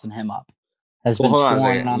been crossing him up. Hold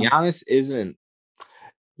on. Giannis isn't.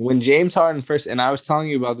 When James Harden first, and I was telling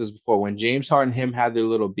you about this before, when James Harden and him had their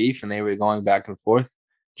little beef and they were going back and forth,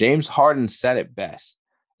 James Harden said it best.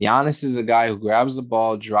 Giannis is the guy who grabs the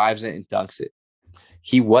ball, drives it, and dunks it.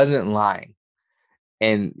 He wasn't lying.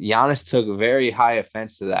 And Giannis took very high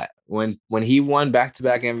offense to that. When he won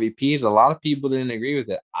back-to-back MVPs, a lot of people didn't agree with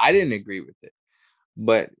it. I didn't agree with it.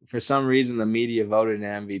 But for some reason, the media voted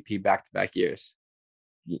an MVP back-to-back years.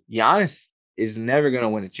 Giannis is never going to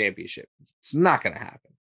win a championship. It's not going to happen.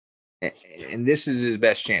 And this is his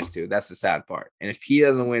best chance to. That's the sad part. And if he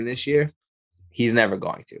doesn't win this year, he's never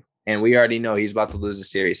going to. And we already know he's about to lose the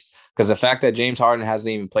series, because the fact that James Harden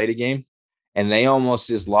hasn't even played a game and they almost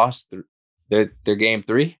just lost their game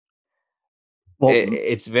 3,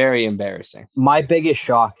 it's very embarrassing. My biggest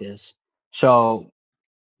shock is, so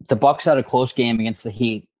the Bucks had a close game against the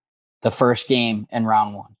Heat the first game in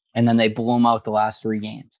round 1, and then they blew them out the last 3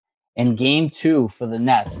 games. In game 2 for the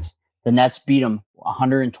Nets beat them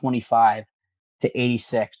 125-86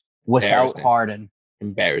 without Harden.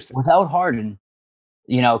 Embarrassing. Without Harden,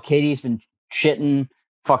 KD's been shitting.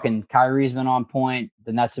 Fucking Kyrie's been on point.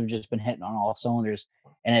 The Nets have just been hitting on all cylinders,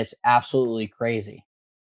 and it's absolutely crazy.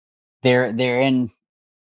 They're in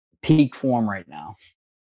peak form right now.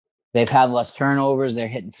 They've had less turnovers. They're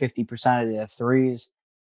hitting 50% of their threes.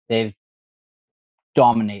 They've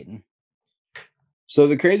dominating. So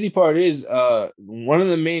the crazy part is, one of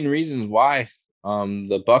the main reasons why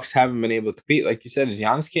the Bucks haven't been able to compete, like you said, is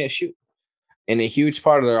Giannis can't shoot. And a huge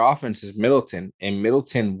part of their offense is Middleton. And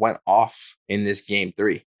Middleton went off in this game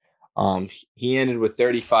 3. He ended with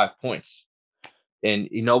 35 points. And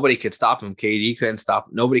nobody could stop him. KD couldn't stop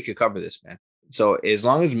him. Nobody could cover this, man. So as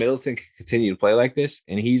long as Middleton can continue to play like this,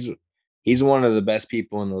 and he's one of the best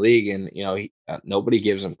people in the league, and nobody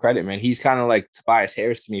gives him credit, man. He's kind of like Tobias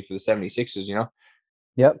Harris to me for the 76ers,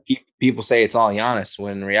 Yep. People say it's all Giannis,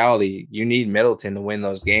 when in reality, you need Middleton to win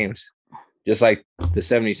those games. Just like the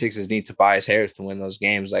 76ers need Tobias Harris to win those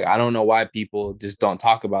games. Like, I don't know why people just don't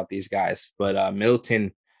talk about these guys, but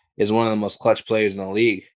Middleton is one of the most clutch players in the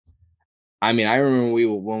league. I mean, I remember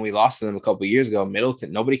when we lost to them a couple of years ago,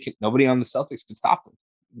 Middleton, nobody on the Celtics could stop him.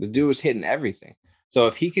 The dude was hitting everything. So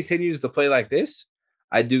if he continues to play like this,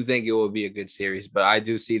 I do think it will be a good series. But I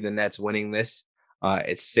do see the Nets winning this.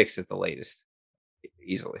 It's 6 at the latest,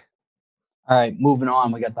 easily. All right, moving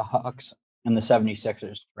on. We got the Hawks and the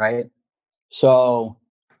 76ers, right? So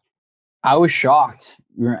I was shocked.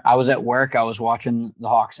 I was at work. I was watching the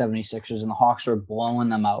Hawks 76ers, and the Hawks were blowing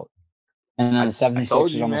them out. And then the 76ers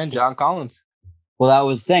told you, man, John Collins. Well, that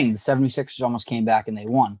was the thing. The 76ers almost came back and they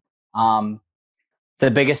won.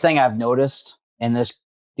 The biggest thing I've noticed in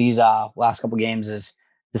these last couple games is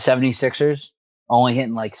the 76ers are only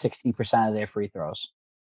hitting like 60% of their free throws.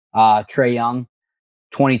 Trae Young,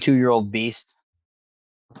 22-year-old beast,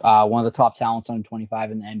 one of the top talents under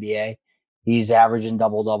 25 in the NBA. He's averaging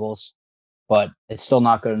double-doubles, but it's still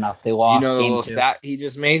not good enough. They lost. The little stat he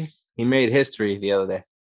just made? He made history the other day.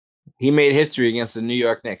 He made history against the New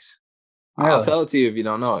York Knicks. Really? I'll tell it to you if you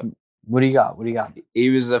don't know it. What do you got? He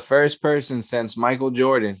was the first person since Michael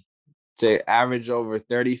Jordan to average over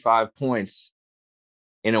 35 points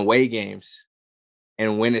in away games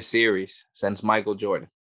and win a series since Michael Jordan.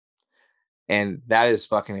 And that is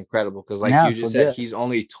fucking incredible, because like you just said, he's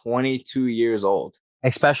only 22 years old.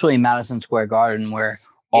 Especially in Madison Square Garden, where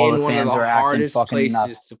all the fans are acting fucking nuts.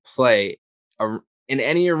 Places to play in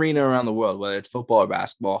any arena around the world, whether it's football or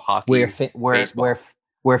basketball, hockey,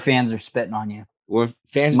 where fans are spitting on you. When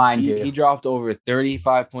fans, Mind he you. dropped over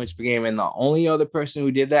 35 points per game, and the only other person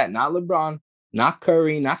who did that, not LeBron, not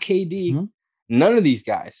Curry, not KD, Mhm. none of these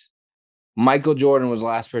guys. Michael Jordan was the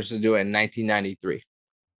last person to do it in 1993.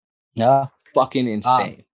 Yeah. Fucking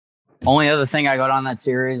insane. Only other thing I got on that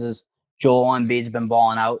series is Joel Embiid's been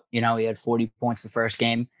balling out. You know, he had 40 points the first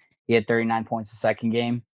game. He had 39 points the second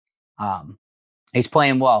game. He's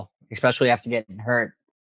playing well, especially after getting hurt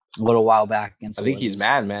a little while back against I the think he's Wizards.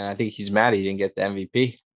 mad, man. I think he's mad he didn't get the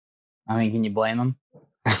MVP. I mean, can you blame him?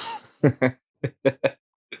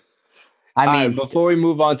 All right, before we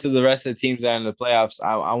move on to the rest of the teams that are in the playoffs,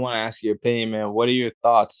 I want to ask your opinion, man. What are your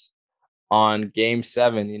thoughts on Game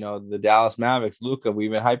 7? You know, the Dallas Mavericks, Luka.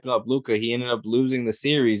 We've been hyping up Luka. He ended up losing the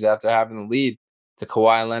series after having the lead to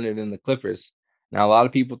Kawhi Leonard and the Clippers. Now, a lot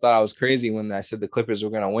of people thought I was crazy when I said the Clippers were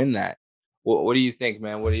going to win that. What do you think,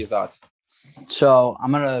 man? What are your thoughts? So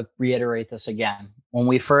I'm gonna reiterate this again. When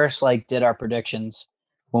we first did our predictions,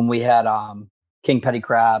 when we had King Petty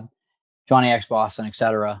Crab, Johnny X Boston,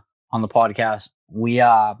 etc. on the podcast, we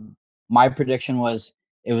my prediction was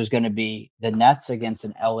it was going to be the Nets against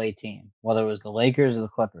an LA team, whether it was the Lakers or the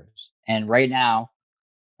Clippers. And right now,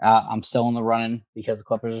 I'm still in the running because the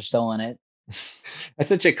Clippers are still in it. That's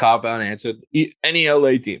such a cop-out answer. Any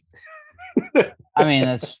LA team. I mean,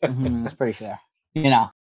 that's pretty fair. You know,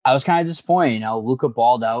 I was kind of disappointed. You know, Luka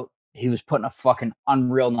balled out. He was putting up fucking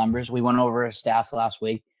unreal numbers. We went over his stats last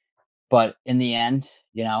week. But in the end,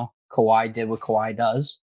 you know, Kawhi did what Kawhi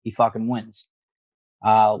does. He fucking wins.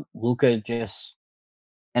 Luka just,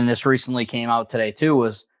 and this recently came out today too,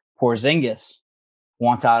 was Porzingis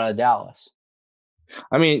wants out of Dallas.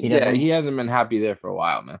 I mean, he hasn't been happy there for a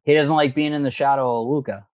while, man. He doesn't like being in the shadow of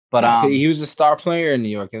Luka. But he was a star player in New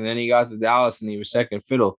York, and then he got to Dallas, and he was second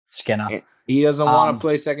fiddle. Skinner. And he doesn't want to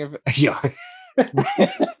play second. Yeah.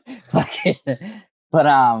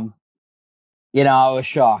 But you know, I was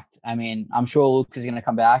shocked. I mean, I'm sure Luka's going to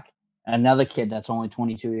come back. Another kid that's only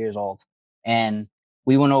 22 years old, and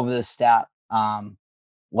we went over this stat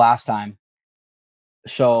last time.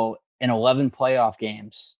 So in 11 playoff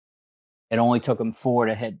games, it only took him 4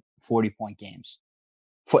 to hit 40-point games.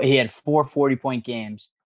 He had 4 40-point games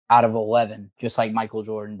out of 11, just like Michael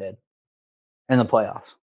Jordan did in the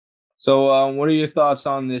playoffs. So what are your thoughts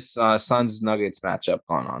on this Suns-Nuggets matchup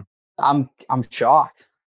going on? I'm shocked.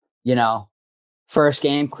 You know, first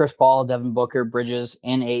game, Chris Paul, Devin Booker, Bridges,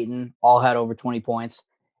 and Ayton all had over 20 points.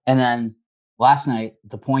 And then last night,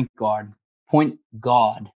 the point guard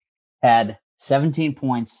had 17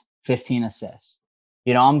 points, 15 assists.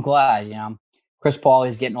 You know, I'm glad, you know, Chris Paul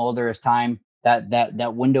is getting older as time.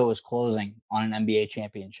 That window is closing on an NBA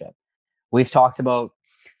championship. We've talked about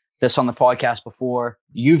this on the podcast before.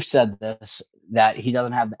 You've said this, that he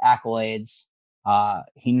doesn't have the accolades.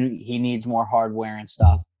 He needs more hardware and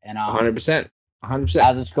stuff. And 100%.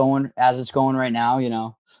 As it's going right now, you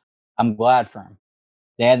know, I'm glad for him.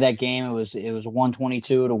 They had that game. It was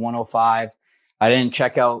 122 to 105. I didn't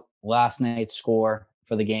check out last night's score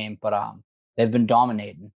for the game, but they've been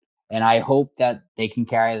dominating, and I hope that they can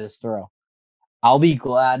carry this through. I'll be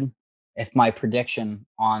glad if my prediction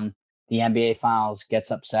on the NBA Finals gets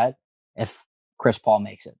upset if Chris Paul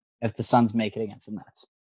makes it, if the Suns make it against the Nets.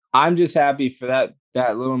 I'm just happy for that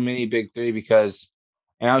little mini big three because,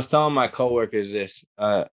 and I was telling my coworkers this,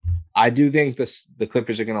 I do think the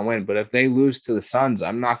Clippers are going to win, but if they lose to the Suns,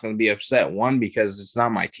 I'm not going to be upset. One, because it's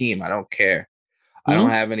not my team. I don't care. I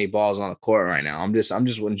don't have any balls on the court right now. I'm just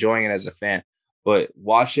enjoying it as a fan. But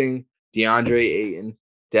watching DeAndre Ayton,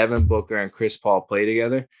 Devin Booker, and Chris Paul play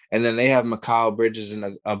together, and then they have Mikal Bridges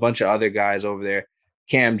and a bunch of other guys over there,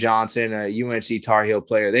 Cam Johnson, a UNC Tar Heel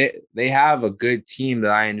player. They have a good team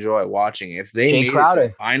that I enjoy watching. If they made it to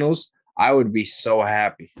the finals, I would be so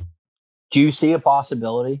happy. Do you see a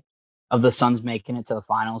possibility of the Suns making it to the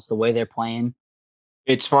finals the way they're playing?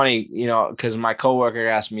 It's funny, you know, because my coworker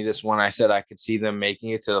asked me this when I said I could see them making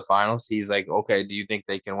it to the finals. He's like, okay, do you think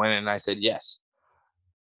they can win it? And I said, yes.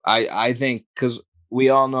 I think because we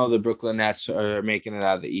all know the Brooklyn Nets are making it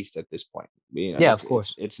out of the East at this point. You know, yeah, of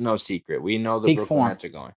course. It's no secret. We know the Brooklyn Nets are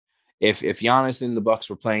going. If Giannis and the Bucks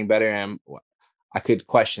were playing better, and I could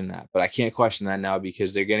question that, but I can't question that now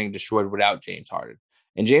because they're getting destroyed without James Harden.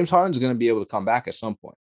 And James Harden's going to be able to come back at some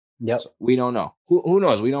point. Yep. So we don't know. Who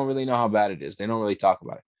knows? We don't really know how bad it is. They don't really talk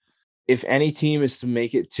about it. If any team is to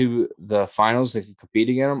make it to the finals that can compete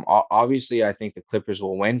against them, obviously I think the Clippers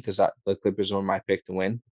will win because the Clippers were my pick to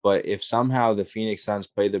win. But if somehow the Phoenix Suns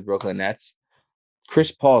play the Brooklyn Nets,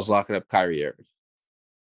 Chris Paul's locking up Kyrie Irving.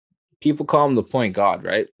 People call him the point guard,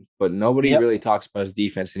 right? But nobody really talks about his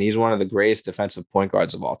defense, and he's one of the greatest defensive point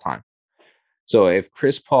guards of all time. So if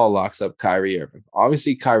Chris Paul locks up Kyrie Irving,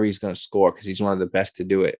 obviously Kyrie's going to score because he's one of the best to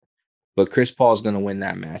do it. But Chris Paul is going to win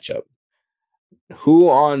that matchup. Who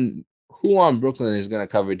on Brooklyn is going to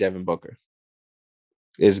cover Devin Booker?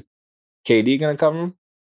 Is KD going to cover him?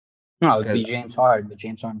 No, it'd be James Harden, but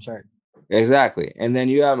James Harden's hurt. Exactly. And then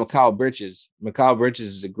you have Mikal Bridges. Mikal Bridges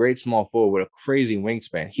is a great small forward with a crazy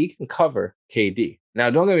wingspan. He can cover KD.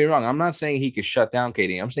 Now, don't get me wrong. I'm not saying he can shut down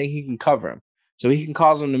KD. I'm saying he can cover him. So he can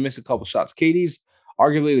cause him to miss a couple shots. KD's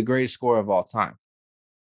arguably the greatest scorer of all time.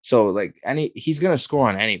 So, like, he's going to score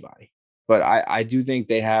on anybody. But I do think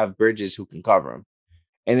they have Bridges who can cover him.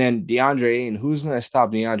 And then DeAndre Ayton, who's going to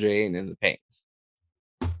stop DeAndre Ayton in the paint?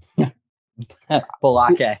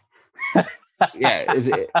 Balake. Yeah, it's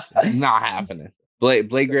not happening. Blake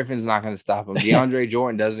Griffin's not going to stop him. DeAndre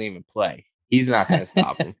Jordan doesn't even play. He's not going to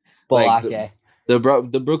stop him. Balake. The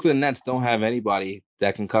Brooklyn Nets don't have anybody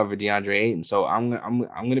that can cover DeAndre Ayton. So I'm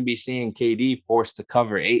going to be seeing KD forced to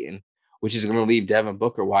cover Ayton, which is going to leave Devin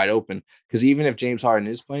Booker wide open. Because even if James Harden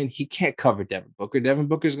is playing, he can't cover Devin Booker. Devin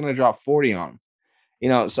Booker's going to drop 40 on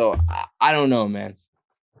him. So I don't know, man.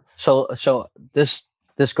 So this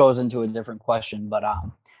goes into a different question, but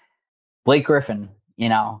Blake Griffin,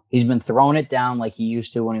 he's been throwing it down like he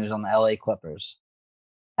used to when he was on the LA Clippers.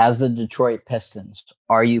 As the Detroit Pistons,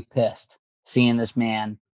 are you pissed seeing this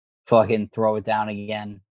man fucking throw it down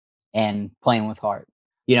again and playing with heart?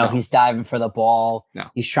 No. He's diving for the ball. No.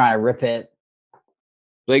 He's trying to rip it.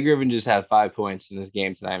 Blake Griffin just had 5 points in this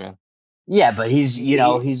game tonight, man. Yeah, but he's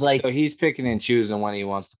like... So he's picking and choosing when he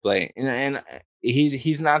wants to play. And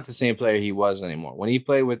he's not the same player he was anymore. When he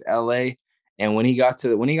played with LA and when he got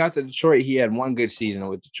to Detroit, he had one good season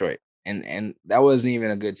with Detroit. And that wasn't even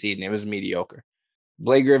a good season. It was mediocre.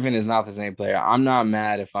 Blake Griffin is not the same player. I'm not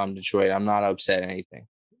mad if I'm Detroit. I'm not upset at anything.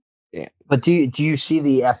 Yeah. But do you see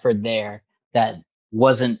the effort there that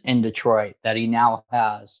wasn't in Detroit that he now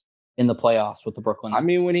has in the playoffs with the Brooklyn Nets? I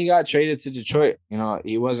mean, when he got traded to Detroit,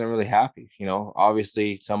 he wasn't really happy.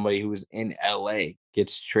 Obviously somebody who was in LA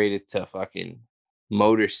gets traded to fucking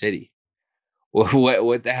Motor City.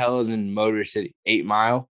 What the hell is in Motor City? 8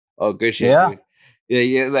 Mile? Oh, good shit, yeah. Dude.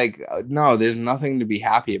 Yeah, like, no, there's nothing to be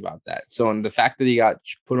happy about that. So, and the fact that he got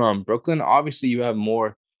put on Brooklyn, obviously you have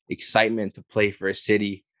more excitement to play for a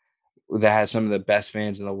city that has some of the best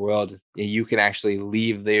fans in the world. And you can actually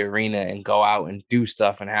leave the arena and go out and do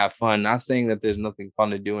stuff and have fun. Not saying that there's nothing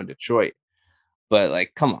fun to do in Detroit, but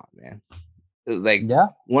like, come on, man. Like, yeah.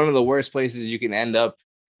 One of the worst places you can end up,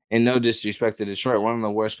 and no disrespect to Detroit, one of the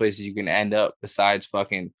worst places you can end up besides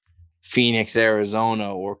fucking Phoenix,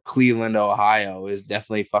 Arizona, or Cleveland, Ohio, is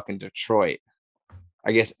definitely fucking Detroit.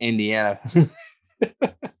 I guess Indiana.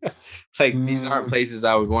 These aren't places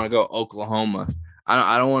I would want to go. Oklahoma.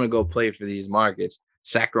 I don't want to go play for these markets.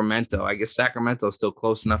 Sacramento. I guess Sacramento is still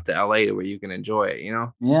close enough to LA to where you can enjoy it,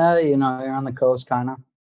 Yeah, you're on the coast, kind of.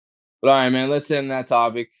 But all right, man, let's end that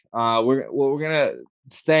topic. We're gonna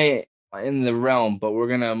stay in the realm, but we're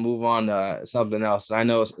gonna move on to something else. I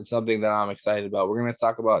know it's something that I'm excited about. We're gonna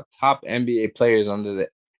talk about top NBA players under the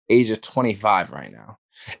age of 25 right now.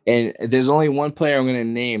 And there's only one player I'm gonna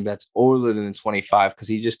name that's older than 25 because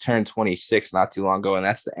he just turned 26 not too long ago, and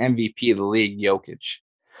that's the MVP of the league, Jokic.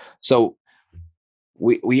 So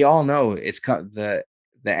we all know it's the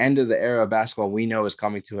end of the era of basketball. We know is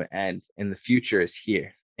coming to an end, and the future is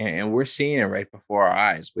here, and we're seeing it right before our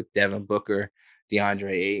eyes with Devin Booker,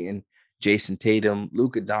 DeAndre Ayton, Jason Tatum,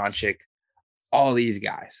 Luka Doncic, all these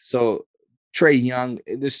guys. So Trae Young,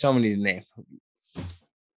 there's so many to name.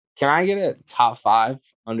 Can I get a top 5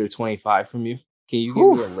 under 25 from you? Can you give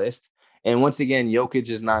me a list? And once again,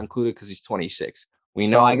 Jokic is not included because he's 26. We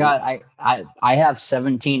know. I have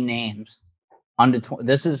 17 names under 20.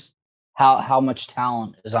 This is how much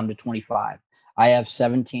talent is under 25. I have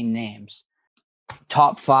 17 names.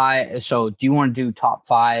 Top 5. So do you want to do top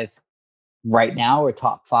 5 right now or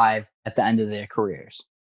top 5 at the end of their careers?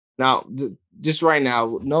 Now, just right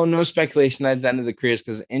now, no speculation at the end of the careers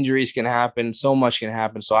because injuries can happen. So much can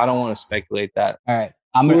happen. So I don't want to speculate that. All right.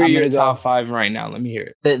 I'm going to go top 5 right now. Let me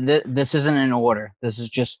hear it. This isn't in order. This is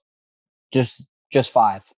just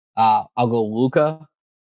 5. I'll go Luka,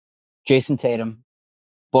 Jason Tatum,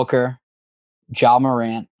 Booker, Ja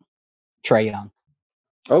Morant, Trae Young.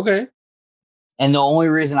 Okay. And the only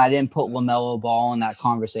reason I didn't put LaMelo Ball in that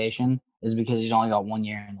conversation is because he's only got 1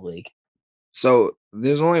 year in the league. So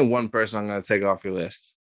there's only one person I'm going to take off your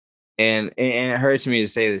list. And it hurts me to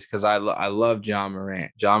say this because I love Ja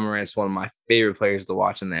Morant. Ja Morant's one of my favorite players to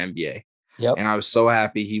watch in the NBA. Yep. And I was so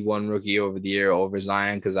happy he won Rookie over the Year over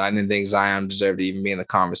Zion because I didn't think Zion deserved to even be in the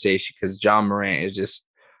conversation because Ja Morant is just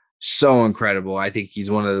so incredible. I think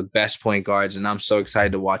he's one of the best point guards, and I'm so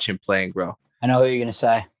excited to watch him play and grow. I know who you're gonna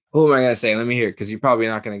say. Who am I gonna say? Let me hear, because you're probably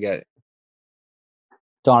not gonna get it.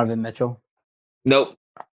 Donovan Mitchell. Nope.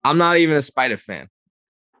 I'm not even a Spider fan.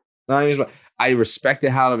 Not even. I respect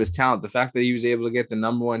the hell of his talent. The fact that he was able to get the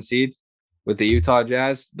number 1 seed with the Utah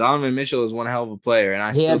Jazz. Donovan Mitchell is one hell of a player, and I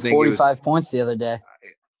He still had think it was 45 points the other day.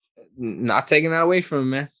 not taking that away from him,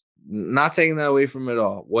 man. Not taking that away from him at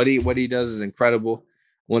all. What he does is incredible.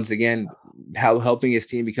 Once again, helping his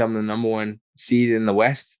team become the number 1 seed in the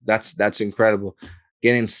West. That's incredible.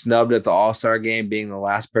 Getting snubbed at the All-Star game, being the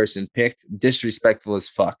last person picked, disrespectful as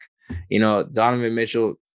fuck. You know, Donovan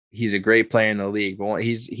Mitchell, he's a great player in the league, but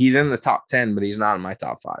he's in the top 10, but he's not in my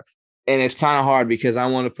top 5. And it's kind of hard because I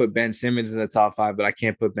want to put Ben Simmons in the top 5, but I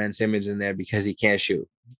can't put Ben Simmons in there because he can't shoot.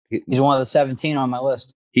 He's one of the 17 on my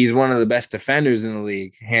list. He's one of the best defenders in the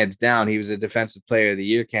league, hands down. He was a defensive player of the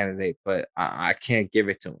year candidate, but I can't give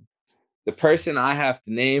it to him. The person I have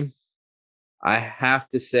to name, I have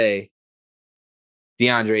to say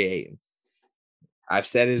DeAndre Ayton. I've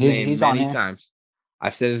said his name many times.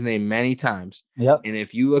 I've said his name many times. Yep. And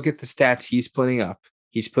if you look at the stats he's putting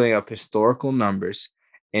up historical numbers,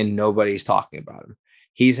 and nobody's talking about him.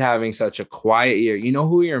 He's having such a quiet year. You know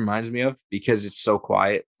who he reminds me of because it's so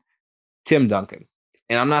quiet? Tim Duncan.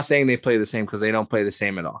 And I'm not saying they play the same because they don't play the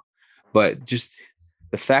same at all. But just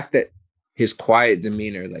the fact that his quiet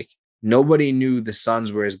demeanor, like nobody knew the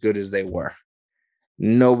Suns were as good as they were.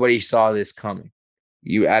 Nobody saw this coming.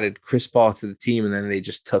 You added Chris Paul to the team and then they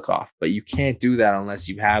just took off. But you can't do that unless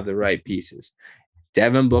you have the right pieces.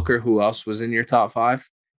 Devin Booker, who else was in your top 5?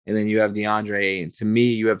 And then you have DeAndre Ayton. To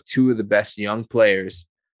me, you have 2 of the best young players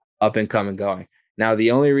up and coming going. Now, the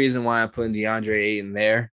only reason why I'm putting DeAndre Ayton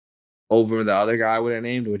there over the other guy I would have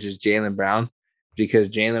named, which is Jaylen Brown, because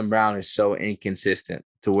Jaylen Brown is so inconsistent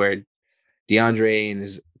to where DeAndre Ayton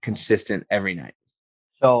is consistent every night.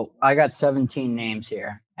 So I got 17 names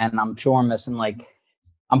here, and I'm sure I'm missing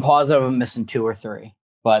I'm positive I'm missing 2 or 3,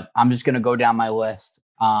 but I'm just going to go down my list.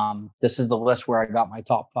 This is the list where I got my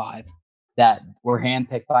top 5 that were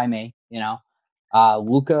handpicked by me,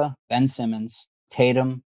 Luka, Ben Simmons,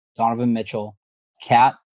 Tatum, Donovan Mitchell,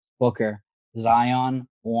 Cat, Booker, Zion,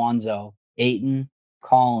 Lonzo, Ayton,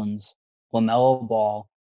 Collins, LaMelo Ball,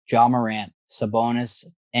 Ja Morant, Sabonis,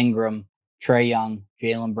 Ingram, Trae Young,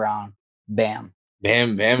 Jaylen Brown, Bam.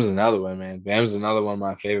 Bam's another one, man. Bam's another one of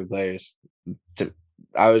my favorite players.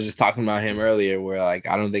 I was just talking about him earlier where, I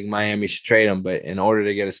don't think Miami should trade him, but in order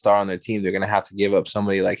to get a star on their team, they're going to have to give up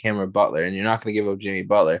somebody like him or Butler, and you're not going to give up Jimmy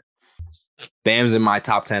Butler. Bam's in my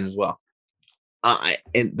top 10 as well.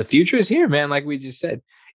 And the future is here, man, like we just said.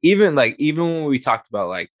 Even when we talked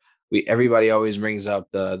about, everybody always brings up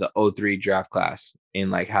the 03 draft class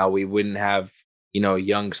and, how we wouldn't have,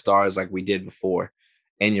 young stars like we did before.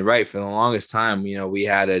 And you're right. For the longest time, we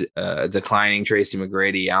had a declining Tracy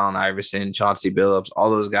McGrady, Allen Iverson, Chauncey Billups,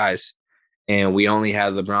 all those guys. And we only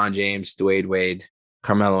had LeBron James, Dwayne Wade,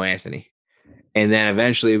 Carmelo Anthony. And then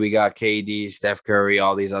eventually we got KD, Steph Curry,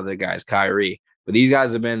 all these other guys, Kyrie. But these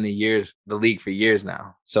guys have been in the league for years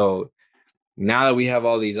now. So now that we have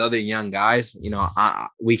all these other young guys,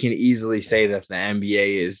 we can easily say that the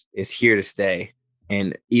NBA is here to stay.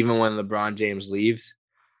 And even when LeBron James leaves,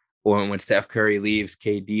 or when Steph Curry leaves,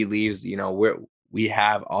 KD leaves, we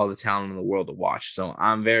have all the talent in the world to watch. So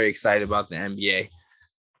I'm very excited about the NBA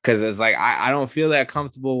because it's I don't feel that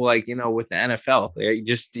comfortable, with the NFL.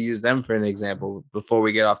 Just to use them for an example before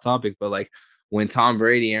we get off topic. But when Tom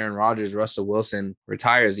Brady, Aaron Rodgers, Russell Wilson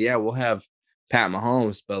retires, yeah, we'll have Pat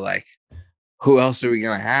Mahomes, but who else are we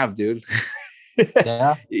going to have, dude?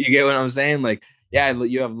 Yeah. You get what I'm saying? Yeah,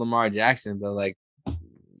 you have Lamar Jackson, but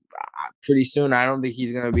pretty soon, I don't think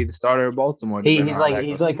he's going to be the starter of Baltimore. He's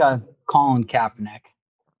like a Colin Kaepernick.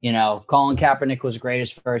 Colin Kaepernick was great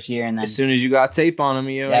his first year, and then as soon as you got tape on him,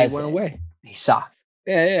 he went away. He sucked.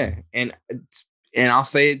 Yeah. And I'll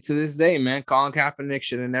say it to this day, man. Colin Kaepernick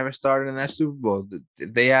should have never started in that Super Bowl.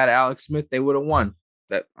 If they had Alex Smith, they would have won.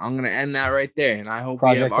 That I'm going to end that right there, and I hope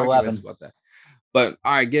Project we have arguments 11. about that. But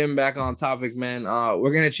all right, getting back on topic, man.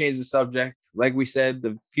 We're going to change the subject. Like we said,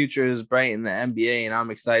 the future is bright in the NBA, and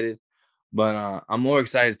I'm excited. But I'm more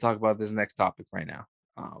excited to talk about this next topic right now.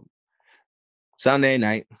 Sunday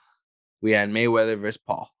night, we had Mayweather versus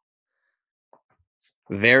Paul.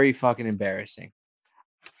 Very fucking embarrassing.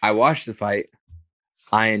 I watched the fight.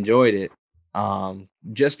 I enjoyed it.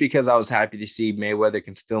 Just because I was happy to see Mayweather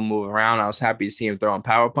can still move around. I was happy to see him throwing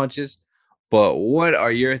power punches. But what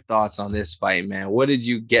are your thoughts on this fight, man? What did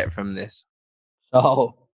you get from this?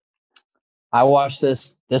 So I watched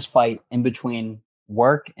this fight in between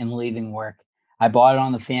work and leaving work. I bought it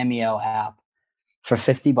on the Famio app for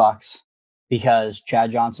 $50. because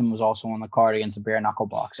Chad Johnson was also on the card against a bare knuckle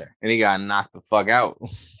boxer. And he got knocked the fuck out.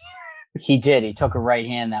 He did. He took a right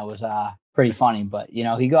hand that was pretty funny, but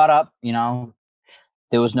he got up.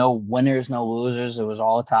 There was no winners, no losers. It was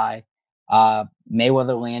all a tie.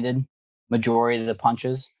 Mayweather landed majority of the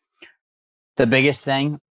punches. The biggest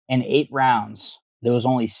thing, in 8 rounds, there was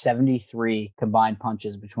only 73 combined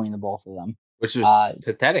punches between the both of them, which was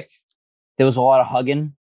pathetic. There was a lot of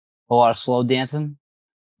hugging, a lot of slow dancing,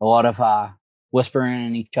 a lot of whispering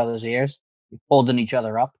in each other's ears, holding each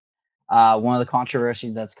other up. One of the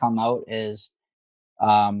controversies that's come out is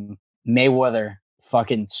Mayweather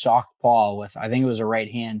fucking socked Paul with, I think it was a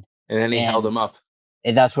right hand. And then he held him up.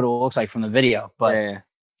 And that's what it looks like from the video. But yeah.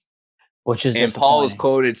 Which is and Paul is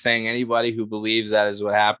quoted saying anybody who believes that is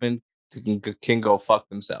what happened can go fuck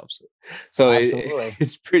themselves. So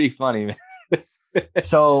it's pretty funny, man.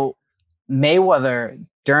 So Mayweather,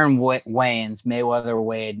 during weigh-ins, Mayweather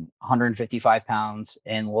weighed 155 pounds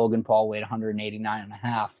and Logan Paul weighed 189 and a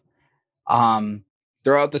half.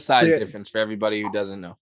 Throw out the size difference for everybody who doesn't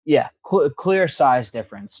know. Yeah, clear size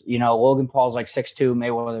difference. Logan Paul's like 6'2",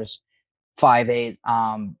 Mayweather's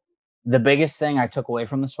 5'8". The biggest thing I took away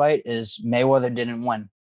from this fight is Mayweather didn't win.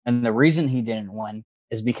 And the reason he didn't win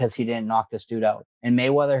is because he didn't knock this dude out. And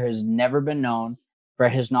Mayweather has never been known for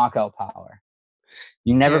his knockout power.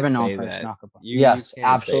 Never been known for his knockout power. Yes,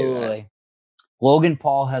 absolutely. Logan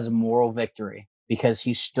Paul has a moral victory because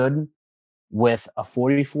he stood with a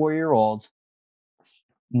 44-year-old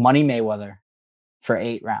Money Mayweather for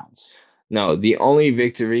 8 rounds. No, the only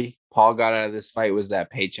victory Paul got out of this fight was that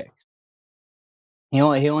paycheck. He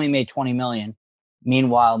only made $20 million.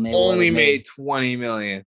 Meanwhile, Mayweather only made $20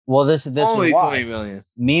 million. Well, this only is why. $20 million.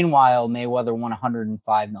 Meanwhile, Mayweather won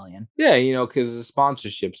 $105 million. Yeah, because of the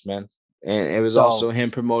sponsorships, man, and it was also him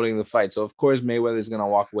promoting the fight. So of course Mayweather's gonna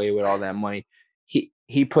walk away with all that money.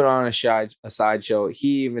 He put on a sideshow.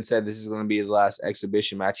 He even said this is gonna be his last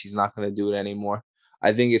exhibition match. He's not gonna do it anymore.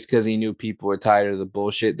 I think it's because he knew people were tired of the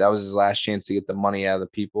bullshit. That was his last chance to get the money out of the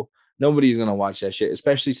people. Nobody's going to watch that shit,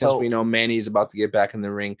 especially since we know Manny's about to get back in the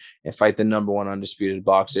ring and fight the number 1 undisputed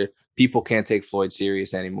boxer. People can't take Floyd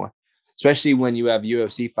serious anymore, especially when you have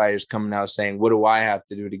UFC fighters coming out saying, what do I have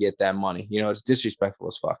to do to get that money? It's disrespectful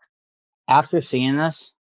as fuck. After seeing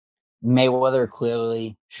this, Mayweather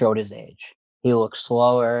clearly showed his age. He looked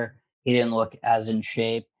slower. He didn't look as in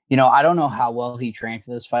shape. I don't know how well he trained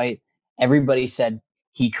for this fight. Everybody said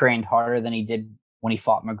he trained harder than he did when he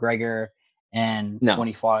fought McGregor and when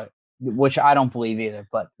he fought, which I don't believe either.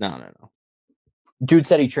 But no. Dude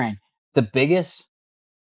said he trained. The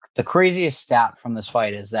craziest stat from this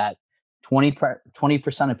fight is that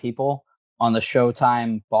 20% of people on the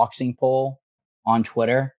Showtime boxing poll on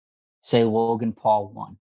Twitter say Logan Paul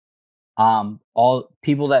won. All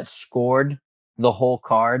people that scored the whole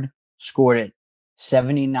card scored it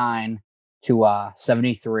 79 to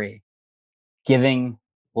 73. Giving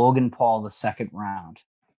Logan Paul the second round,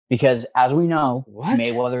 because as we know,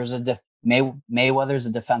 Mayweather's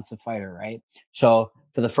a defensive fighter, right? So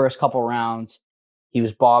for the first couple rounds, he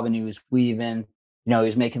was bobbing, he was weaving, he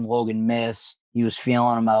was making Logan miss, he was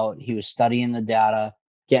feeling him out, he was studying the data,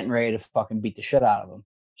 getting ready to fucking beat the shit out of him.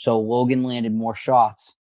 So Logan landed more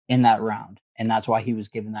shots in that round, and that's why he was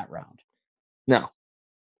given that round. No.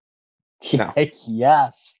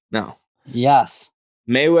 Yes. No. Yes.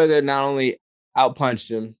 Mayweather not only outpunched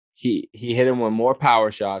him, he hit him with more power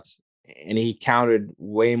shots, and he countered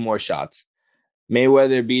way more shots.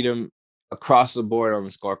 Mayweather beat him across the board on the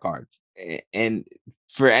scorecard. And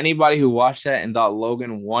for anybody who watched that and thought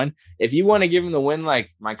Logan won, if you want to give him the win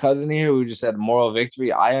like my cousin here who just said moral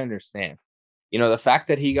victory, I understand. The fact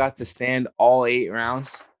that he got to stand all 8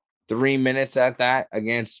 rounds, 3 minutes at that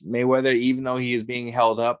against Mayweather, even though he is being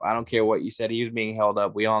held up. I don't care what you said. He was being held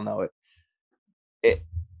up. We all know it.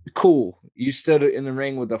 Cool. You stood in the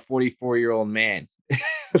ring with a 44-year-old man.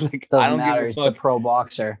 Doesn't matter. He's a pro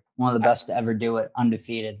boxer. One of the best to ever do it,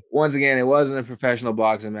 undefeated. Once again, it wasn't a professional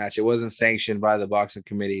boxing match. It wasn't sanctioned by the boxing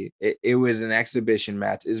committee. It was an exhibition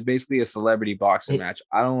match. It's basically a celebrity boxing match.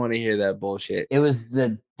 I don't want to hear that bullshit. It was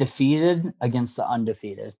the defeated against the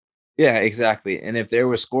undefeated. Yeah, exactly. And if there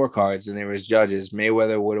were scorecards and there was judges,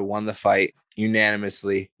 Mayweather would have won the fight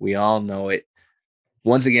unanimously. We all know it.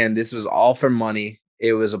 Once again, this was all for money.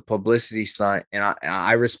 It was a publicity stunt, and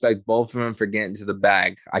I respect both of them for getting to the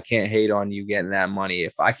bag. I can't hate on you getting that money.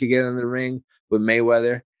 If I could get in the ring with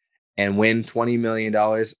Mayweather and win $20 million,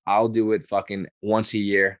 I'll do it fucking once a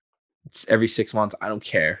year. It's every 6 months. I don't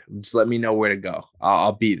care. Just let me know where to go.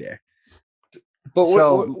 I'll be there. But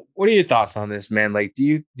what are your thoughts on this, man? Like, do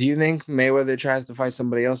you think Mayweather tries to fight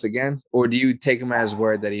somebody else again, or do you take him at his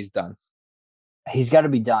word that he's done? he's got to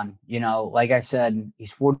be done. Like I said,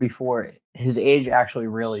 he's 44. His age actually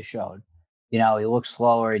really showed. He looks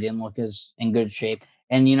slower. He didn't look as in good shape.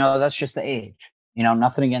 And, that's just the age.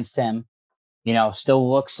 Nothing against him.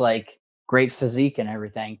 Still looks like great physique and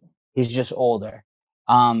everything. He's just older.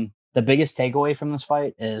 The biggest takeaway from this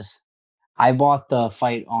fight is I bought the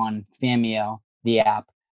fight on Famio, the app,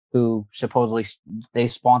 who supposedly they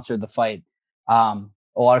sponsored the fight. A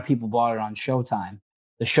lot of people bought it on Showtime.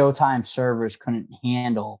 The Showtime servers couldn't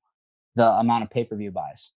handle the amount of pay-per-view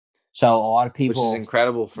buys. So a lot of which is people,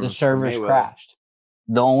 incredible the from servers Mayweather. crashed.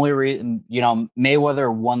 The only reason,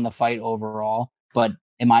 Mayweather won the fight overall, but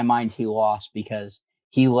in my mind, he lost because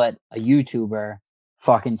he let a YouTuber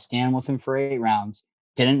fucking stand with him for 8 rounds,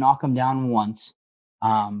 didn't knock him down once.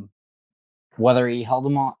 Whether he held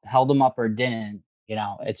him up or didn't,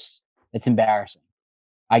 it's embarrassing.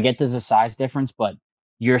 I get there's a size difference, but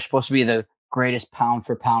you're supposed to be the greatest pound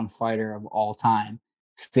for pound fighter of all time.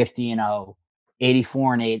 50-0,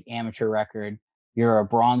 84-8 amateur record. You're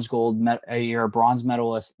a you're a bronze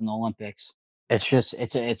medalist in the Olympics. It's just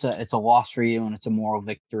it's a loss for you, and it's a moral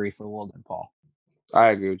victory for Logan Paul. I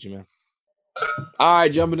agree with you, man. All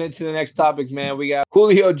right, jumping into the next topic, man. We got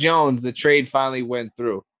Julio Jones. The trade finally went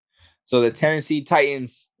through. So the Tennessee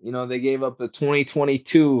Titans, they gave up a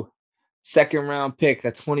 2022 second round pick,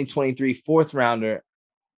 a 2023 fourth rounder,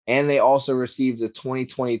 and they also received a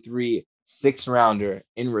 2023 sixth rounder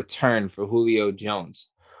in return for Julio Jones.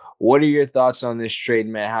 What are your thoughts on this trade,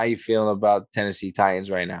 man? How you feeling about Tennessee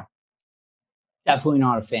Titans right now? Definitely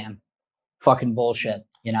not a fan. Fucking bullshit,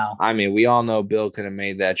 I mean, we all know Bill could have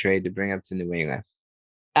made that trade to bring up to New England.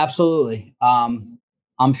 Absolutely. I'm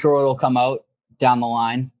sure it'll come out down the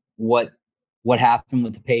line what happened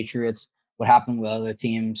with the Patriots, what happened with other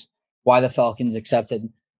teams, why the Falcons accepted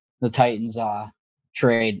the Titans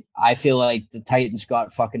trade. I feel like the Titans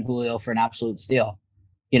got fucking Julio for an absolute steal.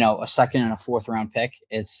 A second and a fourth round pick.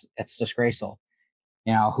 It's disgraceful.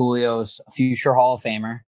 Julio's a future Hall of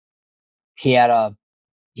Famer.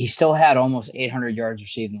 He still had almost 800 yards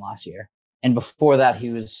receiving last year. And before that,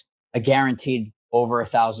 he was a guaranteed over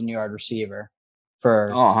 1,000-yard receiver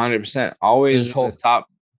for 100%. Always the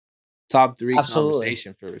top 3 Absolutely.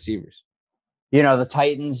 conversation for receivers. The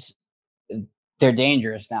Titans, they're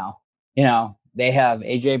dangerous now. They have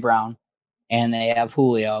AJ Brown and they have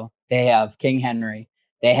Julio. They have King Henry.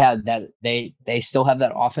 They had that. They still have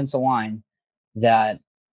that offensive line that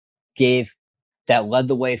led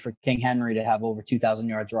the way for King Henry to have over 2,000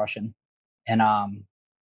 yards rushing. And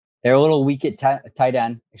they're a little weak at tight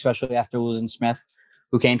end, especially after losing Smith,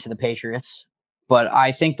 who came to the Patriots. But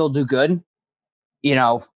I think they'll do good.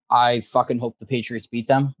 I fucking hope the Patriots beat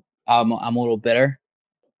them. I'm a little bitter.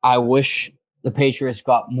 I wish the Patriots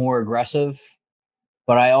got more aggressive.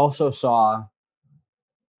 But I also saw,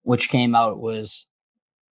 which came out, was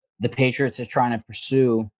the Patriots are trying to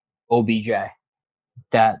pursue OBJ.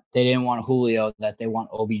 That they didn't want Julio, that they want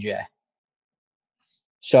OBJ.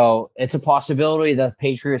 So it's a possibility that the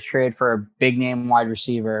Patriots trade for a big name wide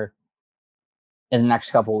receiver in the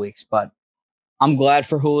next couple of weeks. But I'm glad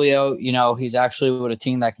for Julio. He's actually with a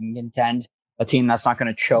team that can contend, a team that's not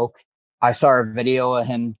going to choke. I saw a video of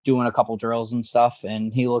him doing a couple drills and stuff,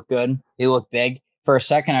 and he looked good. He looked big. For a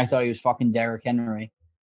second, I thought he was fucking Derrick Henry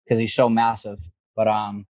because he's so massive. But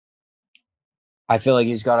I feel like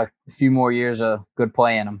he's got a few more years of good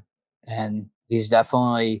play in him. And he's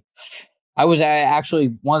definitely...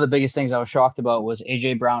 actually, one of the biggest things I was shocked about was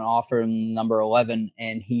AJ Brown offered him number 11,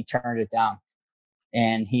 and he turned it down.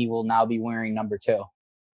 And he will now be wearing number 2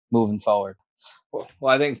 moving forward. Well,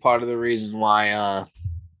 I think part of the reason why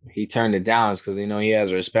he turned it down is because he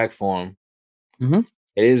has respect for him. Mm-hmm.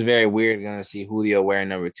 It is very weird going to see Julio wearing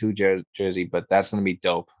number 2 jersey, but that's going to be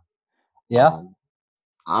dope. Yeah.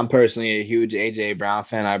 I'm personally a huge AJ Brown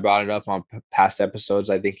fan. I brought it up on past episodes.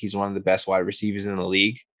 I think he's one of the best wide receivers in the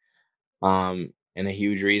league. And a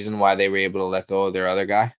huge reason why they were able to let go of their other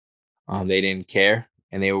guy. They didn't care,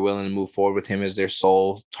 and they were willing to move forward with him as their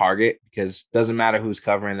sole target because it doesn't matter who's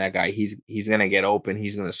covering that guy. He's going to get open.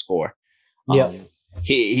 He's going to score. Yeah.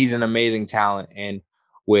 He's an amazing talent. And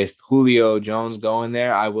with Julio Jones going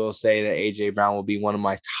there, I will say that AJ Brown will be one of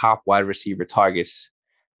my top wide receiver targets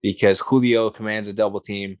because Julio commands a double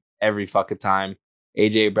team every fucking time.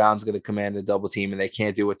 AJ Brown's going to command a double team, and they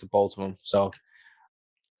can't do it to both of them. So,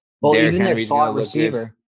 well, Derrick even Henry's their slot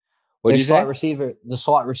receiver, the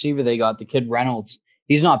slot receiver they got, the kid Reynolds,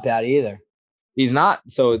 he's not bad either. He's not.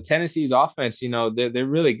 So Tennessee's offense, they're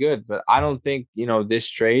really good, but I don't think this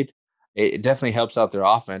trade. It definitely helps out their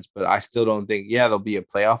offense, but I still don't think. Yeah, they'll be a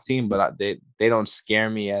playoff team, but they don't scare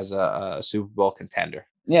me as a Super Bowl contender.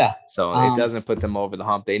 Yeah. So it doesn't put them over the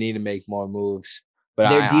hump. They need to make more moves. But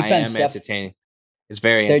Their I defense am entertaining. It's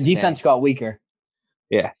very their entertaining. defense got weaker.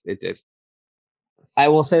 Yeah, it did. I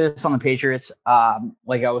will say this on the Patriots.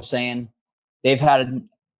 Like I was saying, they've had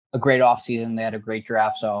a great offseason. They had a great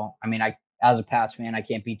draft. So, I mean, as a Pats fan, I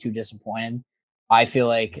can't be too disappointed. I feel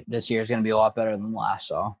like this year is going to be a lot better than last.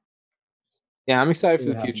 So, Yeah, I'm excited see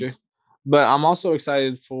for what the future. happens. But I'm also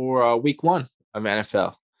excited for week 1 of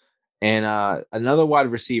NFL. And another wide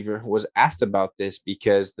receiver was asked about this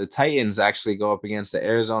because the Titans actually go up against the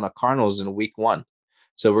Arizona Cardinals in week 1.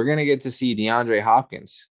 So we're going to get to see DeAndre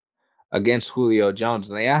Hopkins against Julio Jones.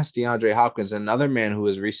 And they asked DeAndre Hopkins, another man who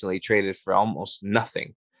was recently traded for almost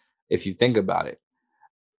nothing, if you think about it,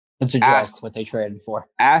 It's a joke asked what they traded for.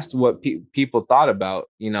 asked what people thought about,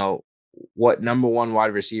 what number 1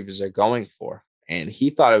 wide receivers are going for. And he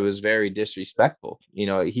thought it was very disrespectful.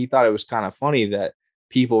 He thought it was kind of funny that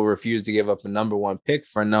people refuse to give up a number 1 pick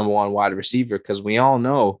for a number 1 wide receiver, because we all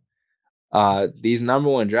know these number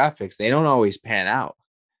 1 draft picks, they don't always pan out.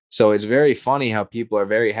 So it's very funny how people are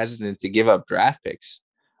very hesitant to give up draft picks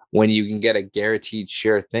when you can get a guaranteed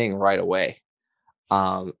sure thing right away.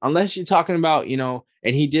 Unless you're talking about,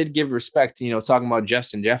 and he did give respect, talking about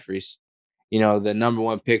Justin Jeffries, the number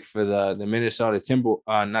 1 pick for the Minnesota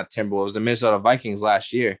not Timberwolves, the Minnesota Vikings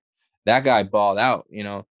last year. That guy balled out.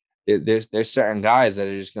 There's certain guys that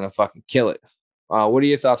are just gonna fucking kill it. What are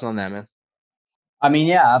your thoughts on that, man? I mean,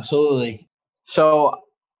 yeah, absolutely. So,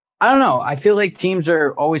 I don't know. I feel like teams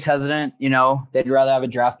are always hesitant. They'd rather have a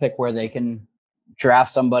draft pick where they can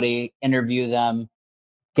draft somebody, interview them,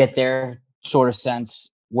 get their sort of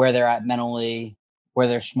sense where they're at mentally, where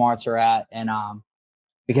their smarts are at. And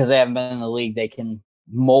because they haven't been in the league, they can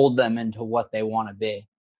mold them into what they want to be.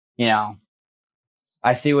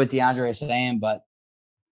 I see what DeAndre is saying, but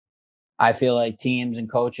I feel like teams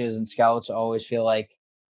and coaches and scouts always feel like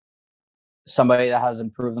somebody that has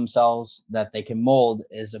improved themselves that they can mold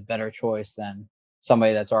is a better choice than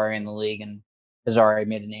somebody that's already in the league and has already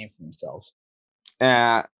made a name for themselves.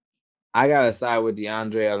 Uh, I gotta side with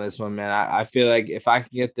DeAndre on this one, man. I feel like if I can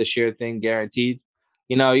get the sure thing guaranteed,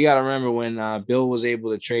 you gotta remember when Bill was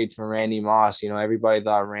able to trade for Randy Moss. Everybody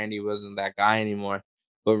thought Randy wasn't that guy anymore,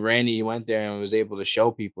 but Randy went there and was able to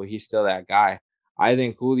show people he's still that guy. I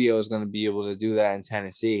think Julio is going to be able to do that in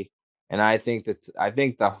Tennessee, and I think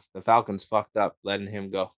the Falcons fucked up letting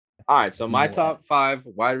him go. All right, so my No way. top 5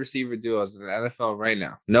 wide receiver duos in the NFL right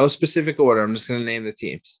now. No specific order. I'm just going to name the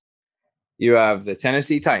teams. You have the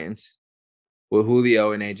Tennessee Titans with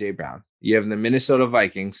Julio and AJ Brown. You have the Minnesota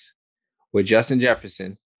Vikings with Justin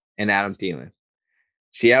Jefferson and Adam Thielen.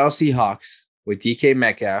 Seattle Seahawks with DK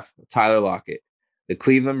Metcalf, Tyler Lockett. The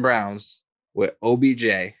Cleveland Browns with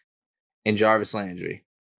OBJ and Jarvis Landry.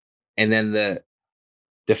 And then the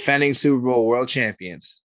defending Super Bowl world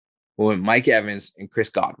champions with Mike Evans and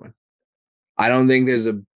Chris Godwin. I don't think there's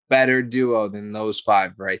a better duo than those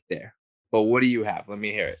 5 right there. But what do you have? Let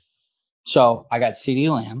me hear it. So I got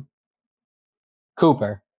CeeDee Lamb,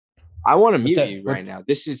 Cooper. I want to mute you right now.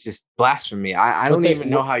 This is just blasphemy. I don't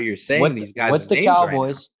even know how you're saying these guys' What's the names Cowboys? right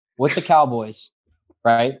now. What's the Cowboys?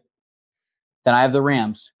 Right. Then I have the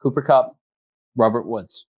Rams, Cooper Kupp, Robert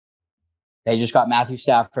Woods. They just got Matthew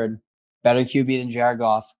Stafford, better QB than Jared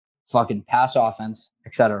Goff, fucking pass offense,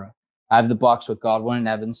 etc. I have the Bucks with Godwin and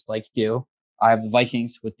Evans, like you. I have the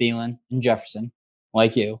Vikings with Thielen and Jefferson,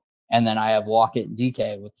 like you. And then I have Lockett and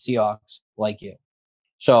DK with the Seahawks, like you.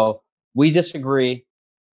 So we disagree.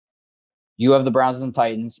 You have the Browns and the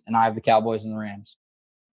Titans, and I have the Cowboys and the Rams.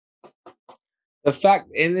 The fact,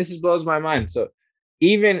 and this blows my mind. So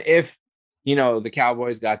even if the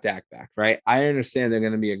Cowboys got Dak back, right? I understand they're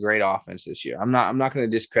going to be a great offense this year. I'm not going to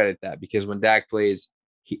discredit that, because when Dak plays,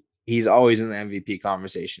 he's always in the MVP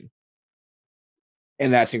conversation.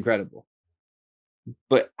 And that's incredible.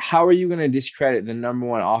 But how are you going to discredit the number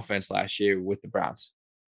 1 offense last year with the Browns?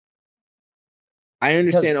 I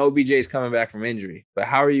understand OBJ is coming back from injury, but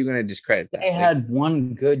how are you going to discredit that? They had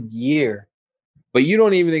one good year. But you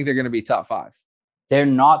don't even think they're going to be top 5. They're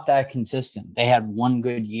not that consistent. They had one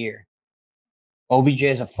good year. OBJ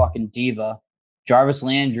is a fucking diva. Jarvis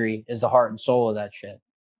Landry is the heart and soul of that shit.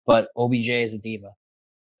 But OBJ is a diva.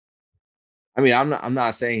 I mean, I'm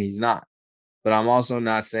not saying he's not, but I'm also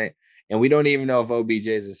not saying, and we don't even know if OBJ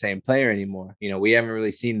is the same player anymore. We haven't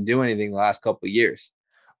really seen him do anything the last couple of years.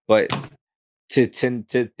 But to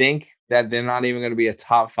think that they're not even going to be a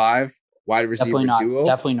top 5 wide receiver duo.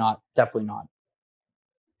 Definitely not.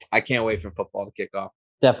 I can't wait for football to kick off.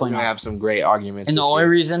 Definitely not. Have some great arguments. And the only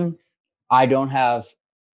reason I don't have,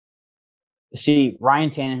 Ryan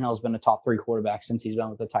Tannehill has been a top 3 quarterback since he's been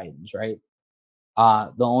with the Titans, right?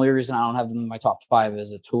 The only reason I don't have them in my top 5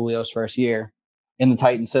 is it's Julio's first year in the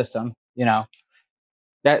Titan system.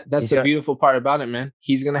 That's the beautiful part about it, man.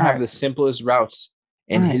 He's gonna have the simplest routes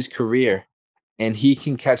in his career, and he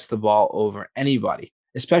can catch the ball over anybody,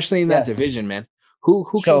 especially in that division, man. Who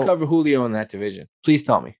can cover Julio in that division? Please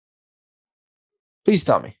tell me. Please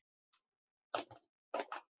tell me.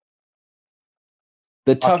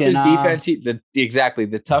 The toughest defense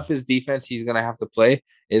the toughest defense he's gonna have to play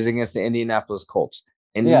is against the Indianapolis Colts.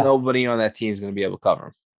 And nobody on that team is gonna be able to cover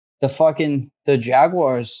him. The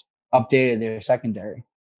Jaguars updated their secondary.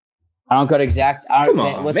 I don't got exact.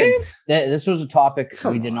 Listen, this was a topic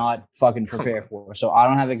we did not fucking prepare for, so I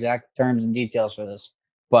don't have exact terms and details for this.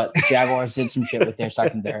 But Jaguars did some shit with their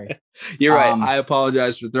secondary. You're right. I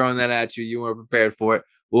apologize for throwing that at you. You weren't prepared for it.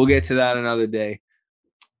 We'll get to that another day.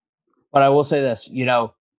 But I will say this,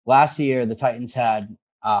 last year the Titans had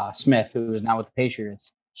Smith, who is now with the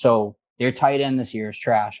Patriots. So their tight end this year is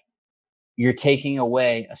trash. You're taking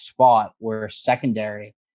away a spot where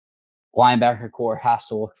secondary linebacker core has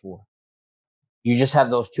to look for. You just have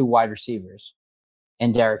those 2 wide receivers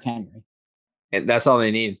and Derrick Henry. And that's all they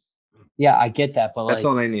need. Yeah, I get that. But that's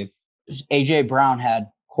all they need. A.J. Brown had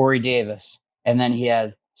Corey Davis, and then he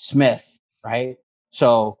had Smith, right?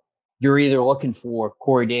 So you're either looking for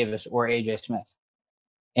Corey Davis or A.J. Smith.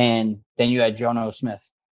 And then you had Jono Smith.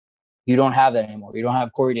 You don't have that anymore. You don't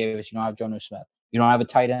have Corey Davis. You don't have Jono Smith. You don't have a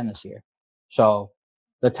tight end this year. So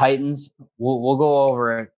the Titans, we'll go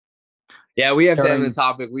over it. Yeah, we have to end the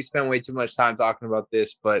topic. We spent way too much time talking about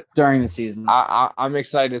this, but during the season, I'm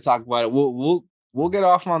excited to talk about it. We'll get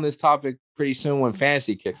off on this topic pretty soon when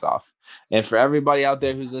fantasy kicks off. And for everybody out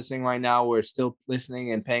there who's listening right now, we're still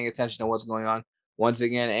listening and paying attention to what's going on. Once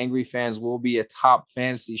again, Angry Fans will be a top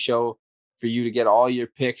fantasy show for you to get all your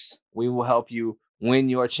picks. We will help you win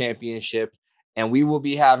your championship, and we will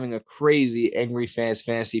be having a crazy Angry Fans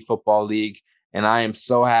Fantasy Football League. And I am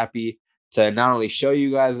so happy to not only show you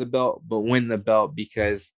guys the belt, but win the belt,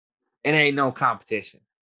 because it ain't no competition,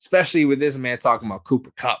 especially with this man talking about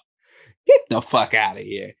Cooper Kupp. Get the fuck out of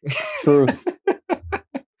here. True.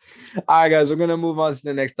 All right, guys, we're going to move on to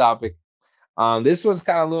the next topic. This one's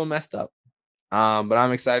kind of a little messed up, but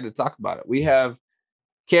I'm excited to talk about it. We have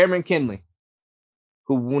Cameron Kinley,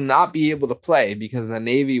 who will not be able to play because the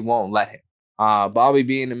Navy won't let him. Bobby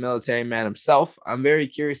being a military man himself, I'm very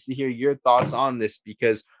curious to hear your thoughts on this,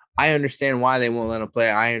 because I understand why they won't let him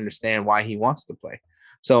play. I understand why he wants to play.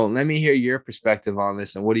 So let me hear your perspective on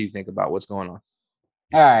this, and what do you think about what's going on?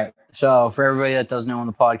 All right. So for everybody that doesn't know on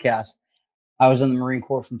the podcast, I was in the Marine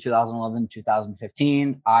Corps from 2011 to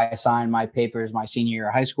 2015. I signed my papers my senior year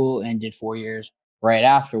of high school and did 4 years right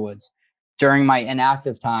afterwards. During my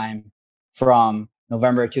inactive time from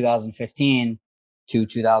November 2015 to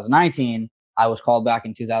 2019, I was called back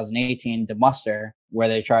in 2018 to muster, where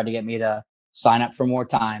they tried to get me to sign up for more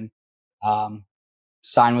time,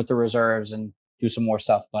 sign with the reserves, and do some more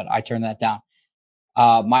stuff. But I turned that down.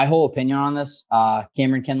 My whole opinion on this,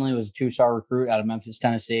 Cameron Kinley was a 2-star recruit out of Memphis,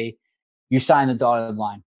 Tennessee. You sign the dotted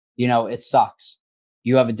line. It sucks.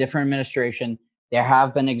 You have a different administration. There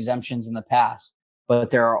have been exemptions in the past,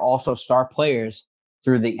 but there are also star players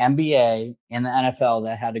through the NBA and the NFL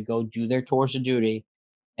that had to go do their tours of duty,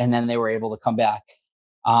 and then they were able to come back.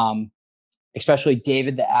 Especially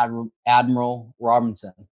David the Admiral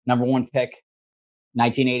Robinson, number 1 pick,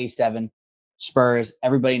 1987, Spurs.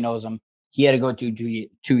 Everybody knows him. He had to go do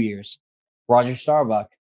 2 years. Roger Staubach,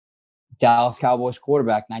 Dallas Cowboys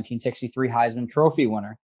quarterback, 1963 Heisman Trophy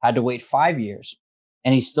winner, had to wait 5 years,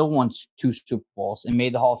 and he still won 2 Super Bowls and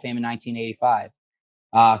made the Hall of Fame in 1985.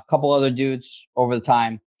 A couple other dudes over the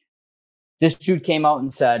time. This dude came out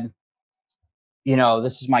and said,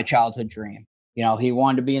 this is my childhood dream. He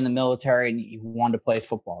wanted to be in the military and he wanted to play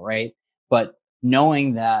football, right? But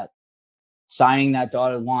knowing that, signing that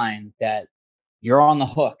dotted line, that you're on the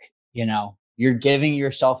hook, you're giving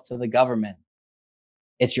yourself to the government.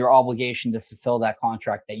 It's your obligation to fulfill that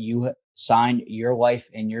contract that you signed your life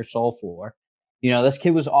and your soul for. This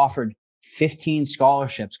kid was offered 15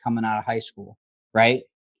 scholarships coming out of high school, right?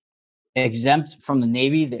 Exempt from the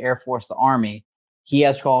Navy, the Air Force, the Army. He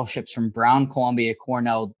has scholarships from Brown, Columbia,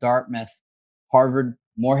 Cornell, Dartmouth, Harvard,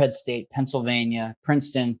 Morehead State, Pennsylvania,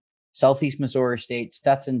 Princeton, Southeast Missouri State,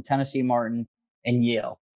 Stetson, Tennessee Martin, and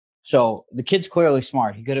Yale. So the kid's clearly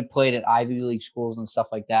smart. He could have played at Ivy League schools and stuff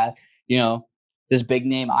like that. There's big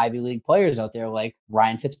name Ivy League players out there like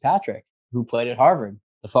Ryan Fitzpatrick, who played at Harvard,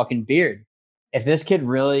 the fucking beard. If this kid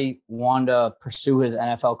really wanted to pursue his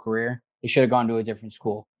NFL career, he should have gone to a different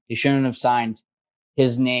school. He shouldn't have signed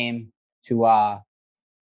his name to on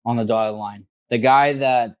the dotted line. The guy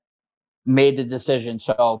that made the decision.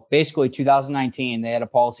 So basically 2019, they had a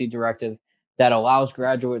policy directive that allows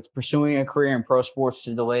graduates pursuing a career in pro sports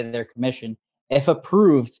to delay their commission if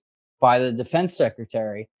approved by the defense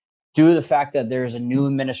secretary. Due to the fact that there's a new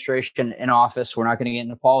administration in office, we're not going to get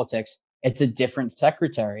into politics. It's a different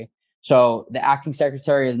secretary. So the acting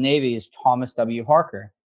secretary of the Navy is Thomas W.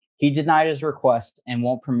 Harker. He denied his request and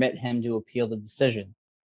won't permit him to appeal the decision.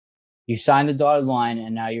 You signed the dotted line,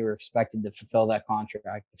 and now you're expected to fulfill that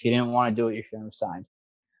contract. If you didn't want to do it, you shouldn't have signed.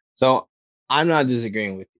 So I'm not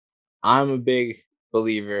disagreeing with you. I'm a big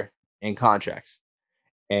believer in contracts.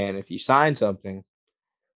 And if you sign something,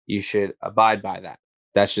 you should abide by that.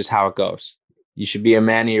 That's just how it goes. You should be a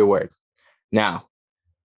man of your word. Now,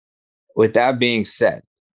 with that being said,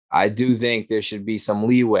 I do think there should be some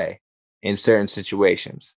leeway in certain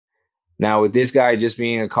situations. Now, with this guy just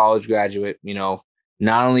being a college graduate,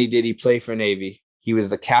 not only did he play for Navy, he was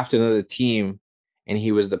the captain of the team and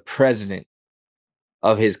he was the president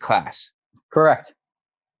of his class. Correct.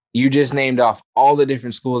 You just named off all the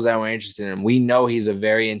different schools that were interested in him. We know he's a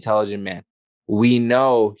very intelligent man. We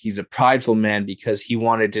know he's a prideful man because he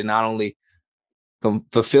wanted to not only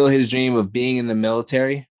fulfill his dream of being in the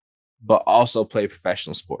military, but also play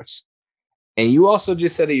professional sports. And you also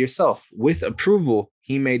just said it yourself. With approval,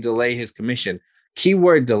 he may delay his commission.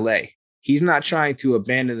 Keyword delay. He's not trying to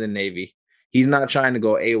abandon the Navy. He's not trying to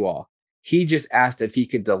go AWOL. He just asked if he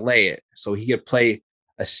could delay it so he could play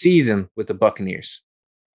a season with the Buccaneers.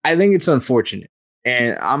 I think it's unfortunate.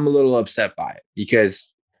 And I'm a little upset by it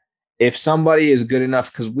because if somebody is good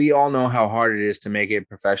enough, because we all know how hard it is to make it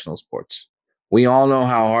professional sports. We all know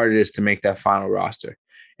how hard it is to make that final roster.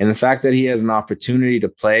 And the fact that he has an opportunity to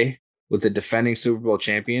play with the defending Super Bowl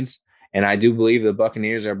champions, and I do believe the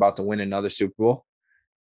Buccaneers are about to win another Super Bowl.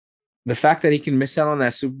 The fact that he can miss out on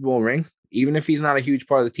that Super Bowl ring, even if he's not a huge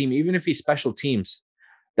part of the team, even if he's special teams,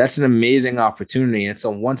 that's an amazing opportunity. And it's a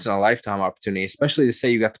once-in-a-lifetime opportunity, especially to say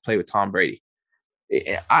you got to play with Tom Brady.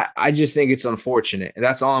 I just think it's unfortunate. And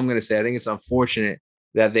that's all I'm going to say. I think it's unfortunate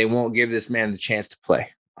that they won't give this man the chance to play.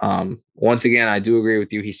 Once again, I do agree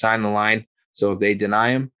with you. He signed the line. So if they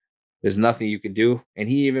deny him, there's nothing you can do. And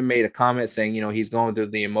he even made a comment saying, he's going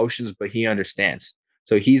through the emotions, but he understands.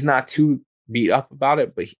 So he's not too beat up about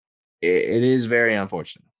it, but it is very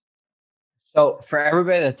unfortunate. So for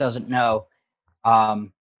everybody that doesn't know,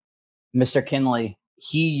 Mr. Kinley,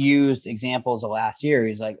 he used examples of last year.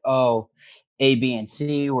 He's like, oh, A, B, and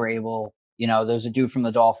C were able, there's a dude from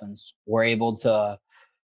the Dolphins, were able to,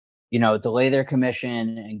 delay their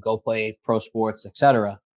commission and go play pro sports,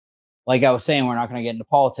 etc. Like I was saying, we're not going to get into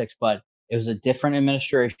politics, but it was a different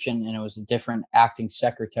administration and it was a different acting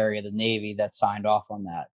secretary of the Navy that signed off on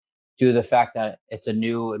that. Due to the fact that it's a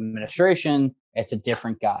new administration, it's a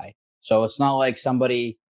different guy. So it's not like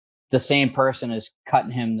the same person is cutting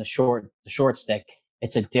him the short stick.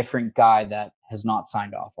 It's a different guy that has not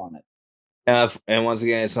signed off on it. And once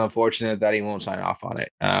again, it's unfortunate that he won't sign off on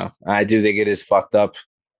it. I do think it is fucked up,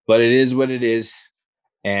 but it is what it is.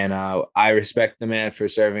 And I respect the man for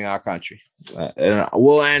serving our country. And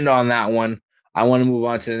we'll end on that one. I want to move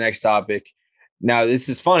on to the next topic. Now, this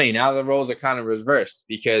is funny. Now the roles are kind of reversed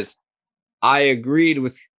because I agreed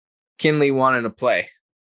with Kinley wanting to play.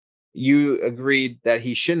 You agreed that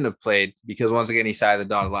he shouldn't have played because, once again, he signed the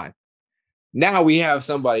dotted line. Now we have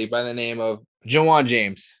somebody by the name of LeBron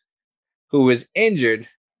James, who was injured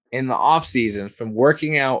in the offseason from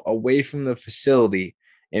working out away from the facility.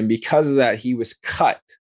 And because of that, he was cut.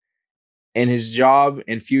 And his job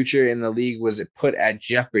and future in the league was put at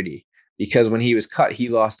jeopardy because when he was cut, he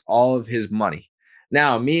lost all of his money.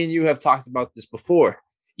 Now, me and you have talked about this before.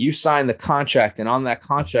 You signed the contract, and on that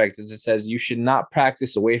contract, as it says, you should not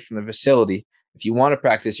practice away from the facility. If you want to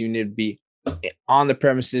practice, you need to be on the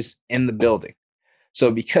premises in the building. So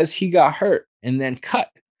because he got hurt and then cut,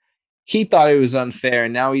 he thought it was unfair,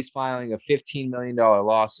 and now he's filing a $15 million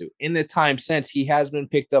lawsuit. In the time since, he has been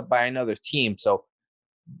picked up by another team, so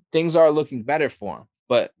things are looking better for him.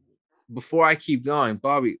 But before I keep going,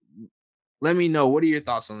 Bobby, let me know, what are your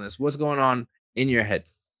thoughts on this? What's going on in your head?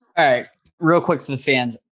 All right, real quick to the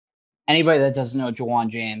fans. Anybody that doesn't know LeBron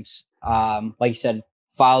James, like you said,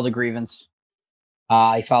 filed a grievance.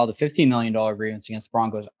 He filed a $15 million grievance against the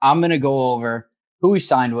Broncos. I'm going to go over who he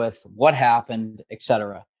signed with, what happened,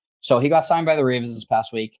 etc. So he got signed by the Ravens this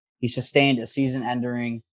past week. He sustained a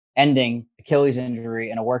season-ending Achilles injury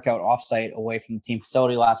in a workout offsite away from the team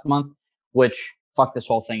facility last month, which fucked this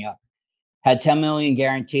whole thing up. Had $10 million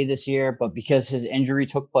guaranteed this year, but because his injury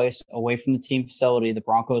took place away from the team facility, the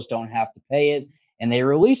Broncos don't have to pay it, and they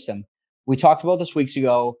released him. We talked about this weeks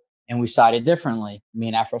ago, and we sided differently, me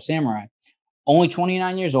and Afro Samurai. Only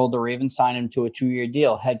 29 years old, the Ravens signed him to a 2-year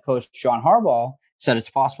deal. Head coach John Harbaugh said it's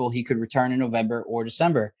possible he could return in November or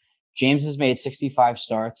December. James has made 65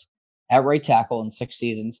 starts at right tackle in 6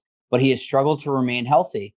 seasons, but he has struggled to remain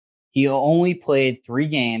healthy. He only played 3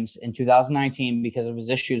 games in 2019 because of his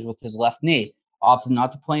issues with his left knee, opted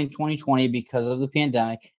not to play in 2020 because of the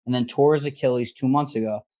pandemic, and then tore his Achilles 2 months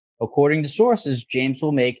ago. According to sources, James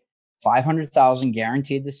will make $500,000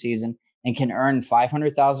 guaranteed this season and can earn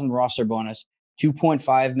 $500,000 roster bonus,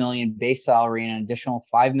 $2.5 million base salary, and an additional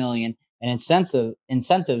 $5 million in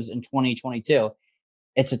incentives in 2022.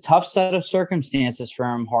 It's a tough set of circumstances for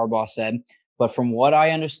him, Harbaugh said, but from what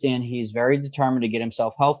I understand, he's very determined to get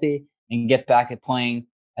himself healthy and get back at playing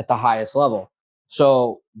at the highest level.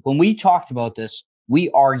 So when we talked about this,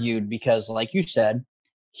 we argued because, like you said,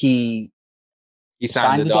 he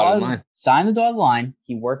signed the dotted line. Signed the dotted line.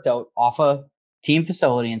 He worked out off a team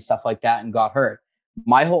facility and stuff like that and got hurt.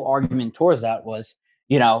 My whole argument towards that was,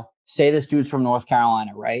 say this dude's from North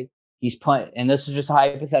Carolina, right? He's playing, and this is just a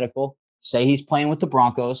hypothetical. Say he's playing with the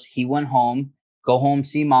Broncos. He went home, go home,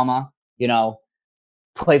 see mama,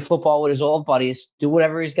 play football with his old buddies, do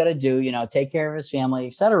whatever he's got to do, take care of his family,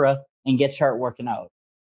 etc., and gets hurt working out.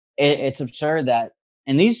 It's absurd that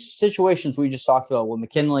in these situations we just talked about with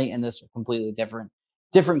McKinley and this are completely different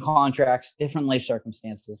contracts, different life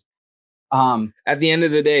circumstances. At the end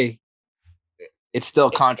of the day, it's still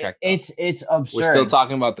a contract. It's absurd. We're still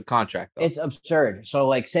talking about the contract, though. It's absurd.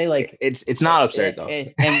 So it's not absurd though.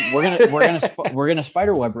 And we're gonna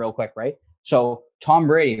spiderweb real quick, right? So Tom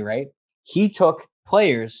Brady, right? He took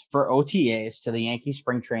players for OTAs to the Yankee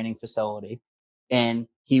spring training facility, and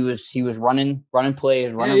he was running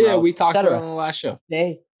plays, running routes, we talked about it on the last show.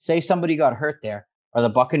 Say somebody got hurt there. Are the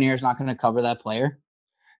Buccaneers not going to cover that player?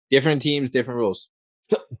 Different teams, different rules.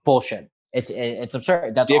 Bullshit. It's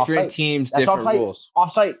absurd. That's different off-site. teams, That's different rules.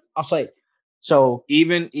 Offsite. So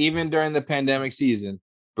even during the pandemic season,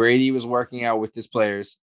 Brady was working out with his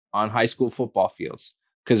players on high school football fields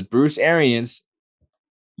because Bruce Arians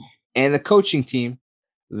and the coaching team,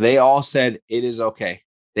 they all said it is okay.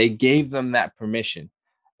 They gave them that permission.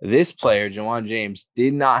 This player, LeBron James,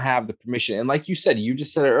 did not have the permission. And like you said, you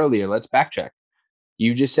just said it earlier. Let's backtrack.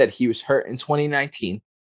 You just said he was hurt in 2019.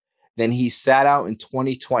 Then he sat out in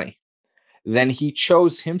 2020. Then he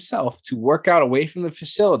chose himself to work out away from the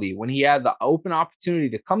facility when he had the open opportunity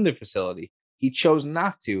to come to the facility. He chose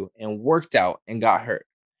not to and worked out and got hurt.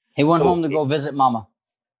 He went home to go visit mama.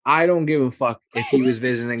 I don't give a fuck if he was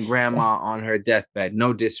visiting grandma on her deathbed.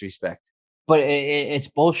 No disrespect. But it's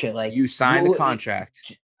bullshit. Like, you signed a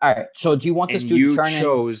contract. All right. So do you want this dude to turn in? You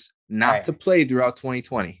chose not to play throughout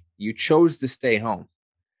 2020. You chose to stay home.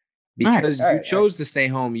 Because you chose to stay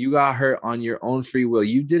home, you got hurt on your own free will.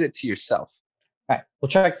 You did it to yourself. All right. Well,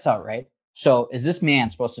 check this out, right? So is this man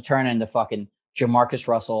supposed to turn into fucking Jamarcus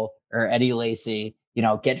Russell or Eddie Lacy,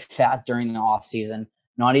 get fat during the offseason,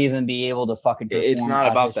 not even be able to fucking perform? It's not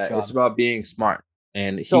about that. Job? It's about being smart.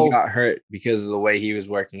 And he got hurt because of the way he was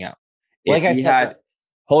working out.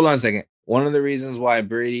 Hold on a second. One of the reasons why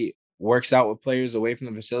Brady works out with players away from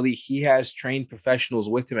the facility, he has trained professionals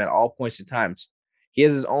with him at all points in times. He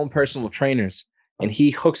has his own personal trainers, and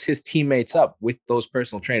he hooks his teammates up with those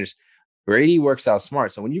personal trainers. Brady works out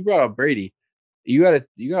smart. So when you brought up Brady, you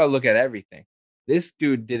gotta look at everything. This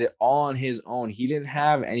dude did it all on his own. He didn't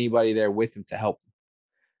have anybody there with him to help him.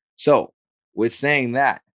 So with saying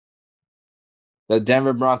that, the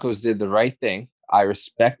Denver Broncos did the right thing. I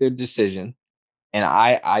respect their decision, and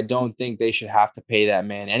I don't think they should have to pay that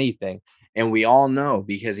man anything. And we all know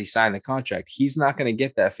because he signed the contract, he's not going to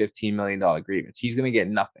get that $15 million grievance. He's going to get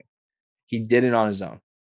nothing. He did it on his own.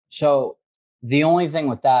 So the only thing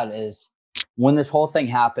with that is when this whole thing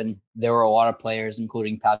happened, there were a lot of players,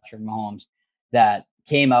 including Patrick Mahomes, that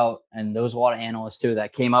came out, and there was a lot of analysts too,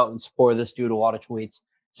 that came out and supported this dude, a lot of tweets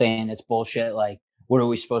saying it's bullshit. Like, what are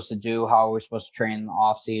we supposed to do? How are we supposed to train in the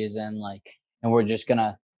off season? Like, and we're just going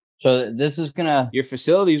to, so this is going to. Your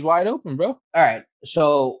facility's wide open, bro. All right.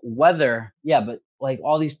 So but like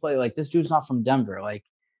all these players, like this dude's not from Denver. Like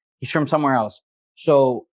he's from somewhere else.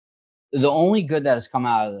 So the only good that has come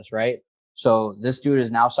out of this, right? So this dude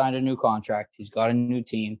has now signed a new contract. He's got a new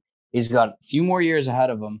team. He's got a few more years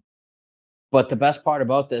ahead of him. But the best part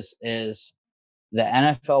about this is the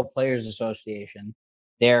NFL Players Association,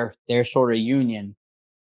 their sort of union.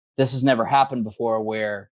 This has never happened before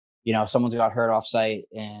where, someone's got hurt off site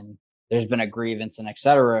and there's been a grievance and et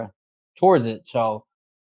cetera towards it. So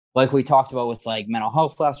like we talked about with like mental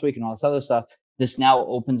health last week and all this other stuff, this now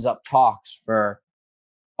opens up talks for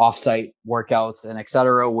offsite workouts and et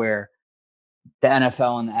cetera, where the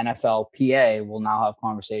NFL and the NFLPA will now have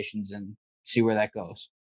conversations and see where that goes.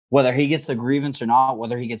 whether he gets the grievance or not,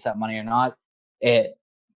 whether he gets that money or not, it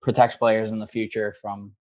protects players in the future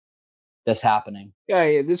from this happening.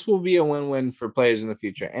 Yeah, this will be a win-win for players in the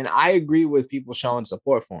future. And I agree with people showing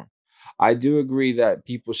support for him. I do agree that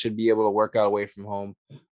people should be able to work out away from home,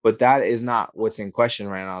 but that is not what's in question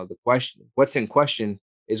right now. What's in question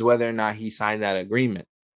is whether or not he signed that agreement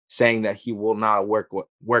saying that he will not work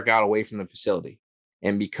out away from the facility.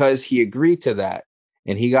 And because he agreed to that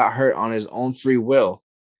and he got hurt on his own free will,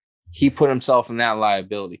 he put himself in that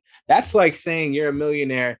liability. That's like saying you're a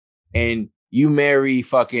millionaire and you marry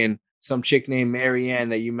fucking some chick named Marianne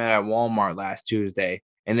that you met at Walmart last Tuesday,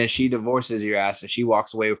 and then she divorces your ass and she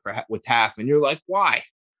walks away with half, and you're like, why?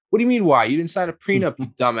 What do you mean why? You didn't sign a prenup, you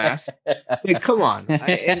dumbass. Like, come on.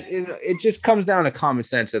 It just comes down to common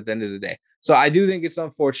sense at the end of the day. So I do think it's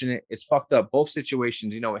unfortunate. It's fucked up. Both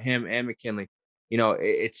situations, with him and McKinley,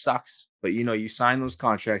 it sucks. But, you sign those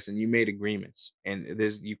contracts and you made agreements, and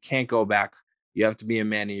you can't go back. You have to be a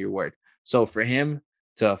man of your word. So for him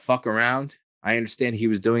to fuck around, I understand he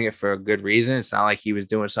was doing it for a good reason. It's not like he was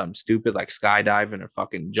doing something stupid like skydiving or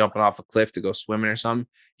fucking jumping off a cliff to go swimming or something.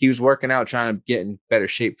 He was working out, trying to get in better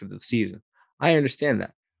shape for the season. I understand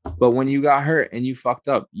that. But when you got hurt and you fucked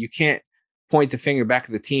up, you can't point the finger back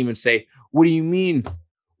at the team and say, what do you mean?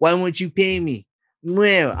 Why won't you pay me?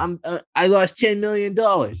 Well, I lost $10 million.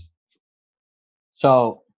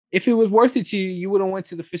 So if it was worth it to you, you would have went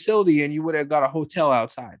to the facility and you would have got a hotel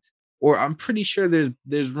outside. Or I'm pretty sure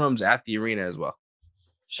there's rooms at the arena as well.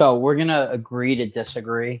 So we're gonna agree to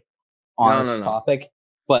disagree on this topic,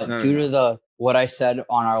 but due to what I said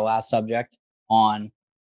on our last subject on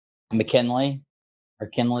McKinley or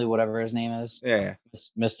Kinley, whatever his name is,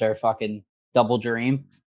 Mr. fucking Double Dream,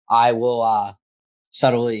 I will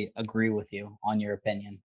subtly agree with you on your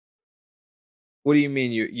opinion. What do you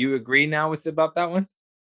mean? You agree now about that one?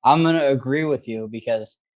 I'm gonna agree with you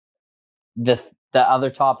because the other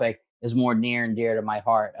topic is more near and dear to my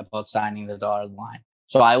heart about signing the dotted line.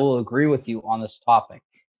 So I will agree with you on this topic.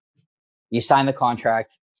 You sign the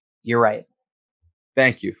contract. You're right.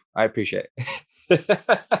 Thank you. I appreciate it.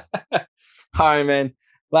 All right, man.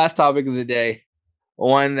 Last topic of the day.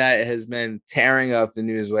 One that has been tearing up the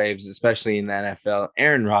news waves, especially in the NFL.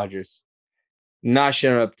 Aaron Rodgers not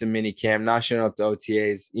showing up to minicamp, not showing up to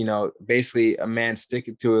OTAs. Basically a man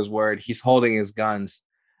sticking to his word. He's holding his guns.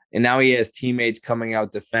 And now he has teammates coming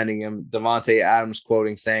out defending him. Devontae Adams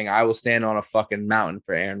quoting saying, I will stand on a fucking mountain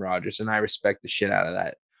for Aaron Rodgers. And I respect the shit out of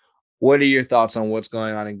that. What are your thoughts on what's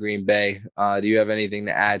going on in Green Bay? Do you have anything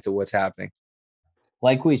to add to what's happening?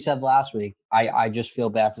 Like we said last week, I just feel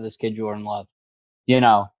bad for this kid, Jordan Love.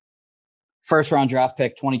 First round draft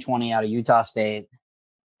pick 2020 out of Utah State.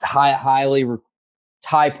 High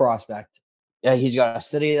prospect. He's got a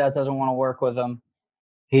city that doesn't want to work with him.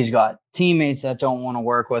 He's got teammates that don't want to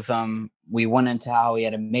work with him. We went into how he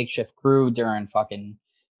had a makeshift crew during fucking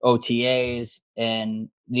OTAs. And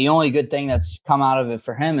the only good thing that's come out of it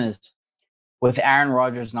for him is with Aaron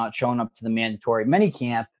Rodgers not showing up to the mandatory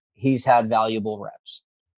minicamp, he's had valuable reps.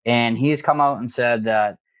 And he's come out and said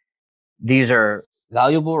that these are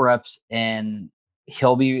valuable reps and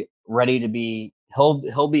he'll be ready to be,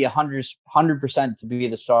 he'll be 100% to be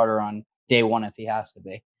the starter on day one if he has to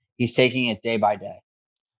be. He's taking it day by day.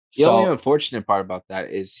 The only unfortunate part about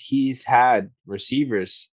that is he's had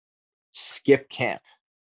receivers skip camp.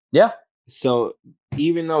 Yeah. So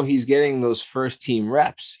even though he's getting those first team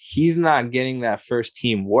reps, he's not getting that first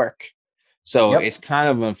team work. So it's kind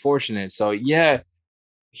of unfortunate. So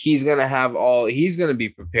he's going to be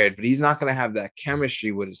prepared, but he's not going to have that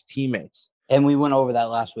chemistry with his teammates. And we went over that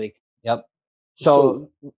last week. Yep.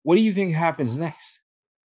 So what do you think happens next?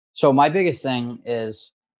 So my biggest thing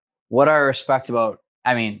is what I respect about,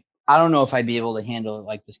 I don't know if I'd be able to handle it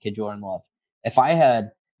like this kid, Jordan Love. If I had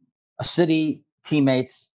a city,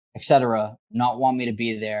 teammates, etc., not want me to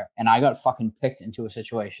be there, and I got fucking picked into a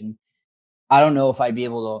situation, I don't know if I'd be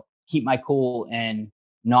able to keep my cool and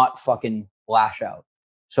not fucking lash out.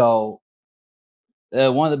 So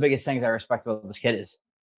one of the biggest things I respect about this kid is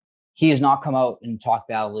he has not come out and talked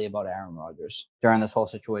badly about Aaron Rodgers during this whole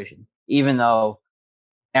situation, even though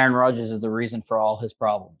Aaron Rodgers is the reason for all his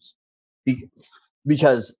problems.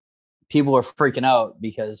 Because people are freaking out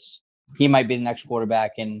because he might be the next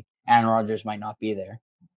quarterback and Aaron Rodgers might not be there.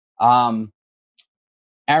 Aaron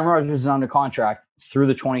Rodgers is under contract through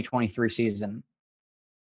the 2023 season.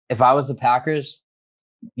 If I was the Packers,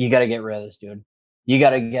 you got to get rid of this dude. You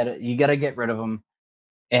got to get rid of him,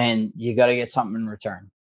 and you got to get something in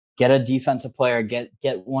return. Get a defensive player. Get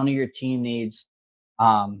one of your team needs.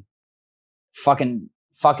 Fuck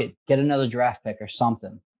it. Get another draft pick or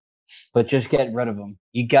something. but just get rid of him.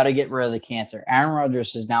 You got to get rid of the cancer. Aaron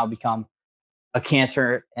Rodgers has now become a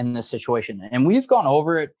cancer in this situation, and we've gone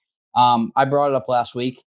over it. I brought it up last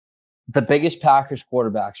week. The biggest Packers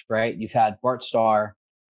quarterbacks, right? You've had Bart Starr,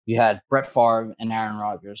 you had Brett Favre, and Aaron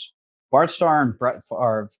Rodgers. Bart Starr and Brett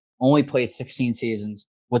Favre only played 16 seasons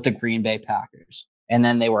with the Green Bay Packers, and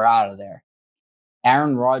then they were out of there.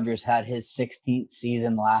 Aaron Rodgers had his 16th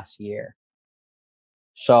season last year.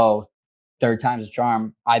 So third time's a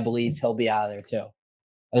charm. I believe he'll be out of there too.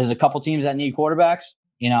 There's a couple teams that need quarterbacks.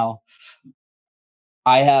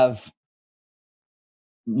 I have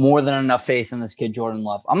more than enough faith in this kid, Jordan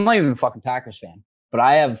Love. I'm not even a fucking Packers fan, but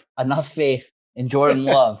I have enough faith in Jordan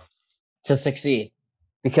Love to succeed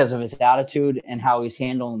because of his attitude and how he's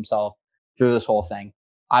handled himself through this whole thing.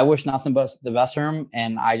 I wish nothing but the best for him.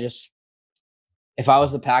 And if I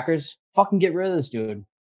was the Packers, fucking get rid of this dude.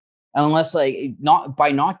 Unless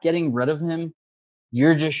not getting rid of him,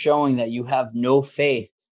 you're just showing that you have no faith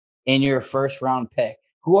in your first round pick,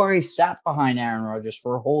 who already sat behind Aaron Rodgers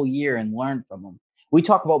for a whole year and learned from him. We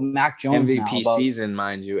talk about Mac Jones MVP season,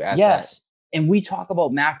 mind you. Yes. And we talk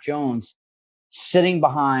about Mac Jones sitting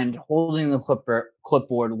behind, holding the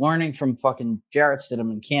clipboard, learning from fucking Jarrett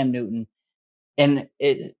Stidham and Cam Newton. And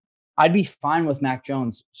I'd be fine with Mac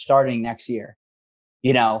Jones starting next year.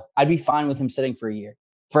 I'd be fine with him sitting for a year.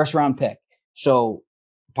 First round pick. So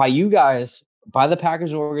by the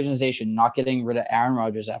Packers organization not getting rid of Aaron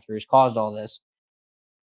Rodgers after he's caused all this,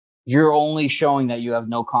 you're only showing that you have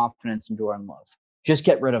no confidence in Jordan Love. Just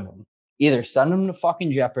get rid of him. Either send him to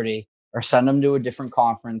fucking Jeopardy or send him to a different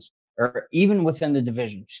conference or even within the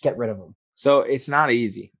division. Just get rid of him. So it's not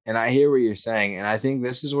easy. And I hear what you're saying. And I think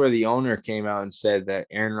this is where the owner came out and said that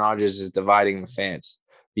Aaron Rodgers is dividing the fans,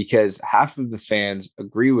 because half of the fans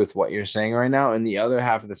agree with what you're saying right now. And the other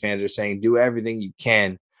half of the fans are saying, do everything you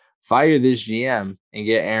can, fire this GM and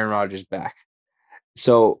get Aaron Rodgers back.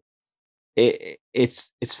 So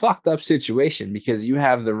it's fucked up situation, because you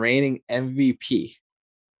have the reigning MVP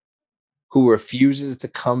who refuses to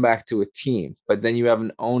come back to a team, but then you have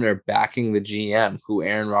an owner backing the GM who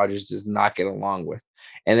Aaron Rodgers does not get along with.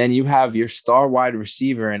 And then you have your star wide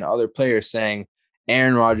receiver and other players saying,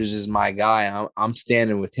 Aaron Rodgers is my guy. I'm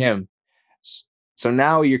standing with him. So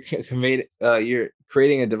now you're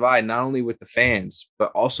creating a divide, not only with the fans,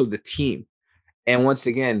 but also the team. And once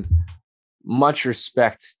again, much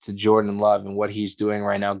respect to Jordan Love and what he's doing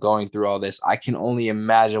right now, going through all this. I can only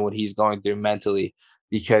imagine what he's going through mentally,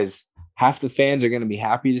 because half the fans are going to be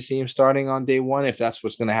happy to see him starting on day one, if that's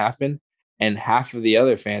what's going to happen. And half of the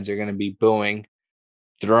other fans are going to be booing,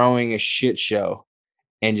 throwing a shit show,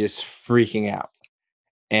 and just freaking out.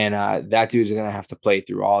 And that dude's going to have to play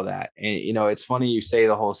through all that. And, it's funny you say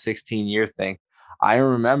the whole 16-year thing. I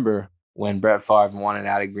remember when Brett Favre wanted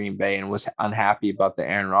out of Green Bay and was unhappy about the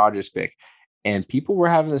Aaron Rodgers pick. And people were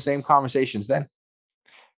having the same conversations then.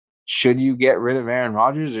 Should you get rid of Aaron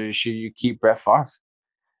Rodgers, or should you keep Brett Favre?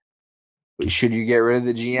 Should you get rid of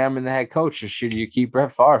the GM and the head coach, or should you keep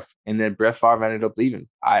Brett Favre? And then Brett Favre ended up leaving.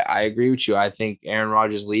 I agree with you. I think Aaron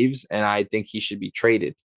Rodgers leaves, and I think he should be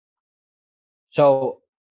traded. So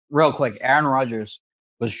real quick, Aaron Rodgers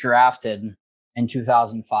was drafted in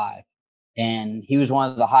 2005, and he was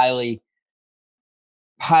one of the high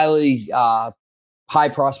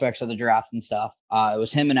prospects of the draft and stuff. It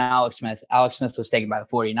was him and Alex Smith. Alex Smith was taken by the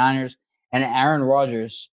 49ers, and Aaron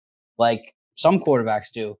Rodgers, like some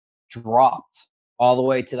quarterbacks do, dropped all the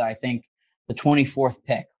way to, I think, the 24th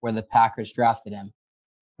pick where the Packers drafted him.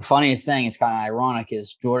 The funniest thing, it's kind of ironic,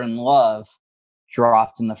 is Jordan Love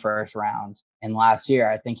dropped in the first round. And last year,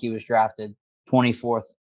 I think he was drafted 24th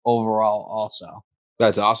overall also.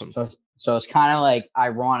 That's awesome. So it's kind of like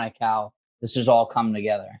ironic how this has all come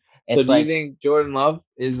together. So do you think Jordan Love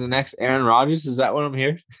is the next Aaron Rodgers? Is that what I'm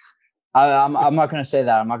hearing? I'm not going to say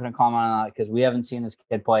that. I'm not going to comment on that because we haven't seen this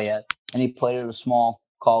kid play yet. And he played at a small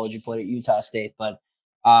college. He played at Utah State. But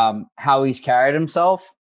how he's carried himself,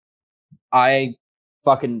 I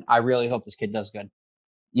really hope this kid does good.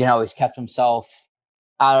 He's kept himself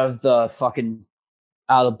out of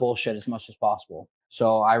the bullshit as much as possible.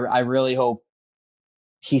 So I really hope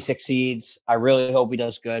he succeeds. I really hope he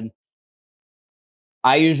does good.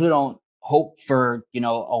 I usually don't hope for, a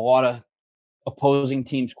lot of opposing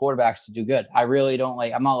teams' quarterbacks to do good. I really don't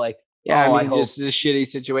I'm not like, I hope just a shitty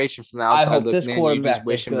situation from the outside. I hope this quarterback you just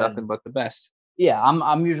wish him nothing but the best. Yeah,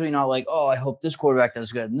 I'm usually not like, I hope this quarterback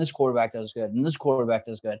does good and this quarterback does good and this quarterback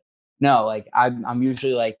does good. No, I'm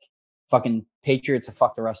usually like fucking Patriots to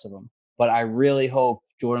fuck the rest of them. But I really hope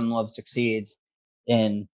Jordan Love succeeds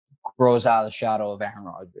and grows out of the shadow of Aaron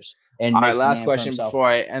Rodgers. And all right, last question before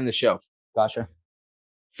I end the show. Gotcha.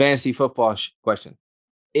 Fantasy football question.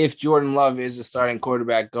 if Jordan Love is a starting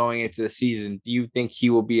quarterback going into the season, do you think he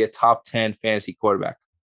will be a top 10 fantasy quarterback?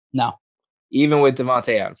 No, Even with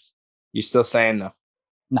Devontae Adams? You're still saying no?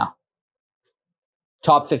 no.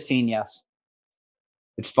 Top 15, yes.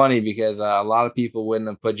 It's funny because a lot of people wouldn't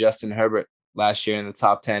have put Justin Herbert last year in the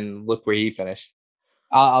top 10. Look where he finished.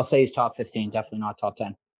 I'll say he's top 15, definitely not top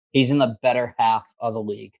 10. He's in the better half of the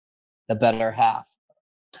league. The better half.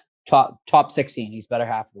 Top 16. He's better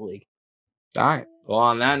half of the league. All right. Well,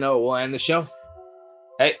 on that note, we'll end the show.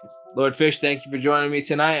 Hey, Lord Fish, thank you for joining me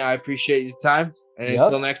tonight. I appreciate your time. And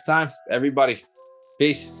until next time, everybody,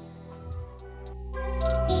 peace.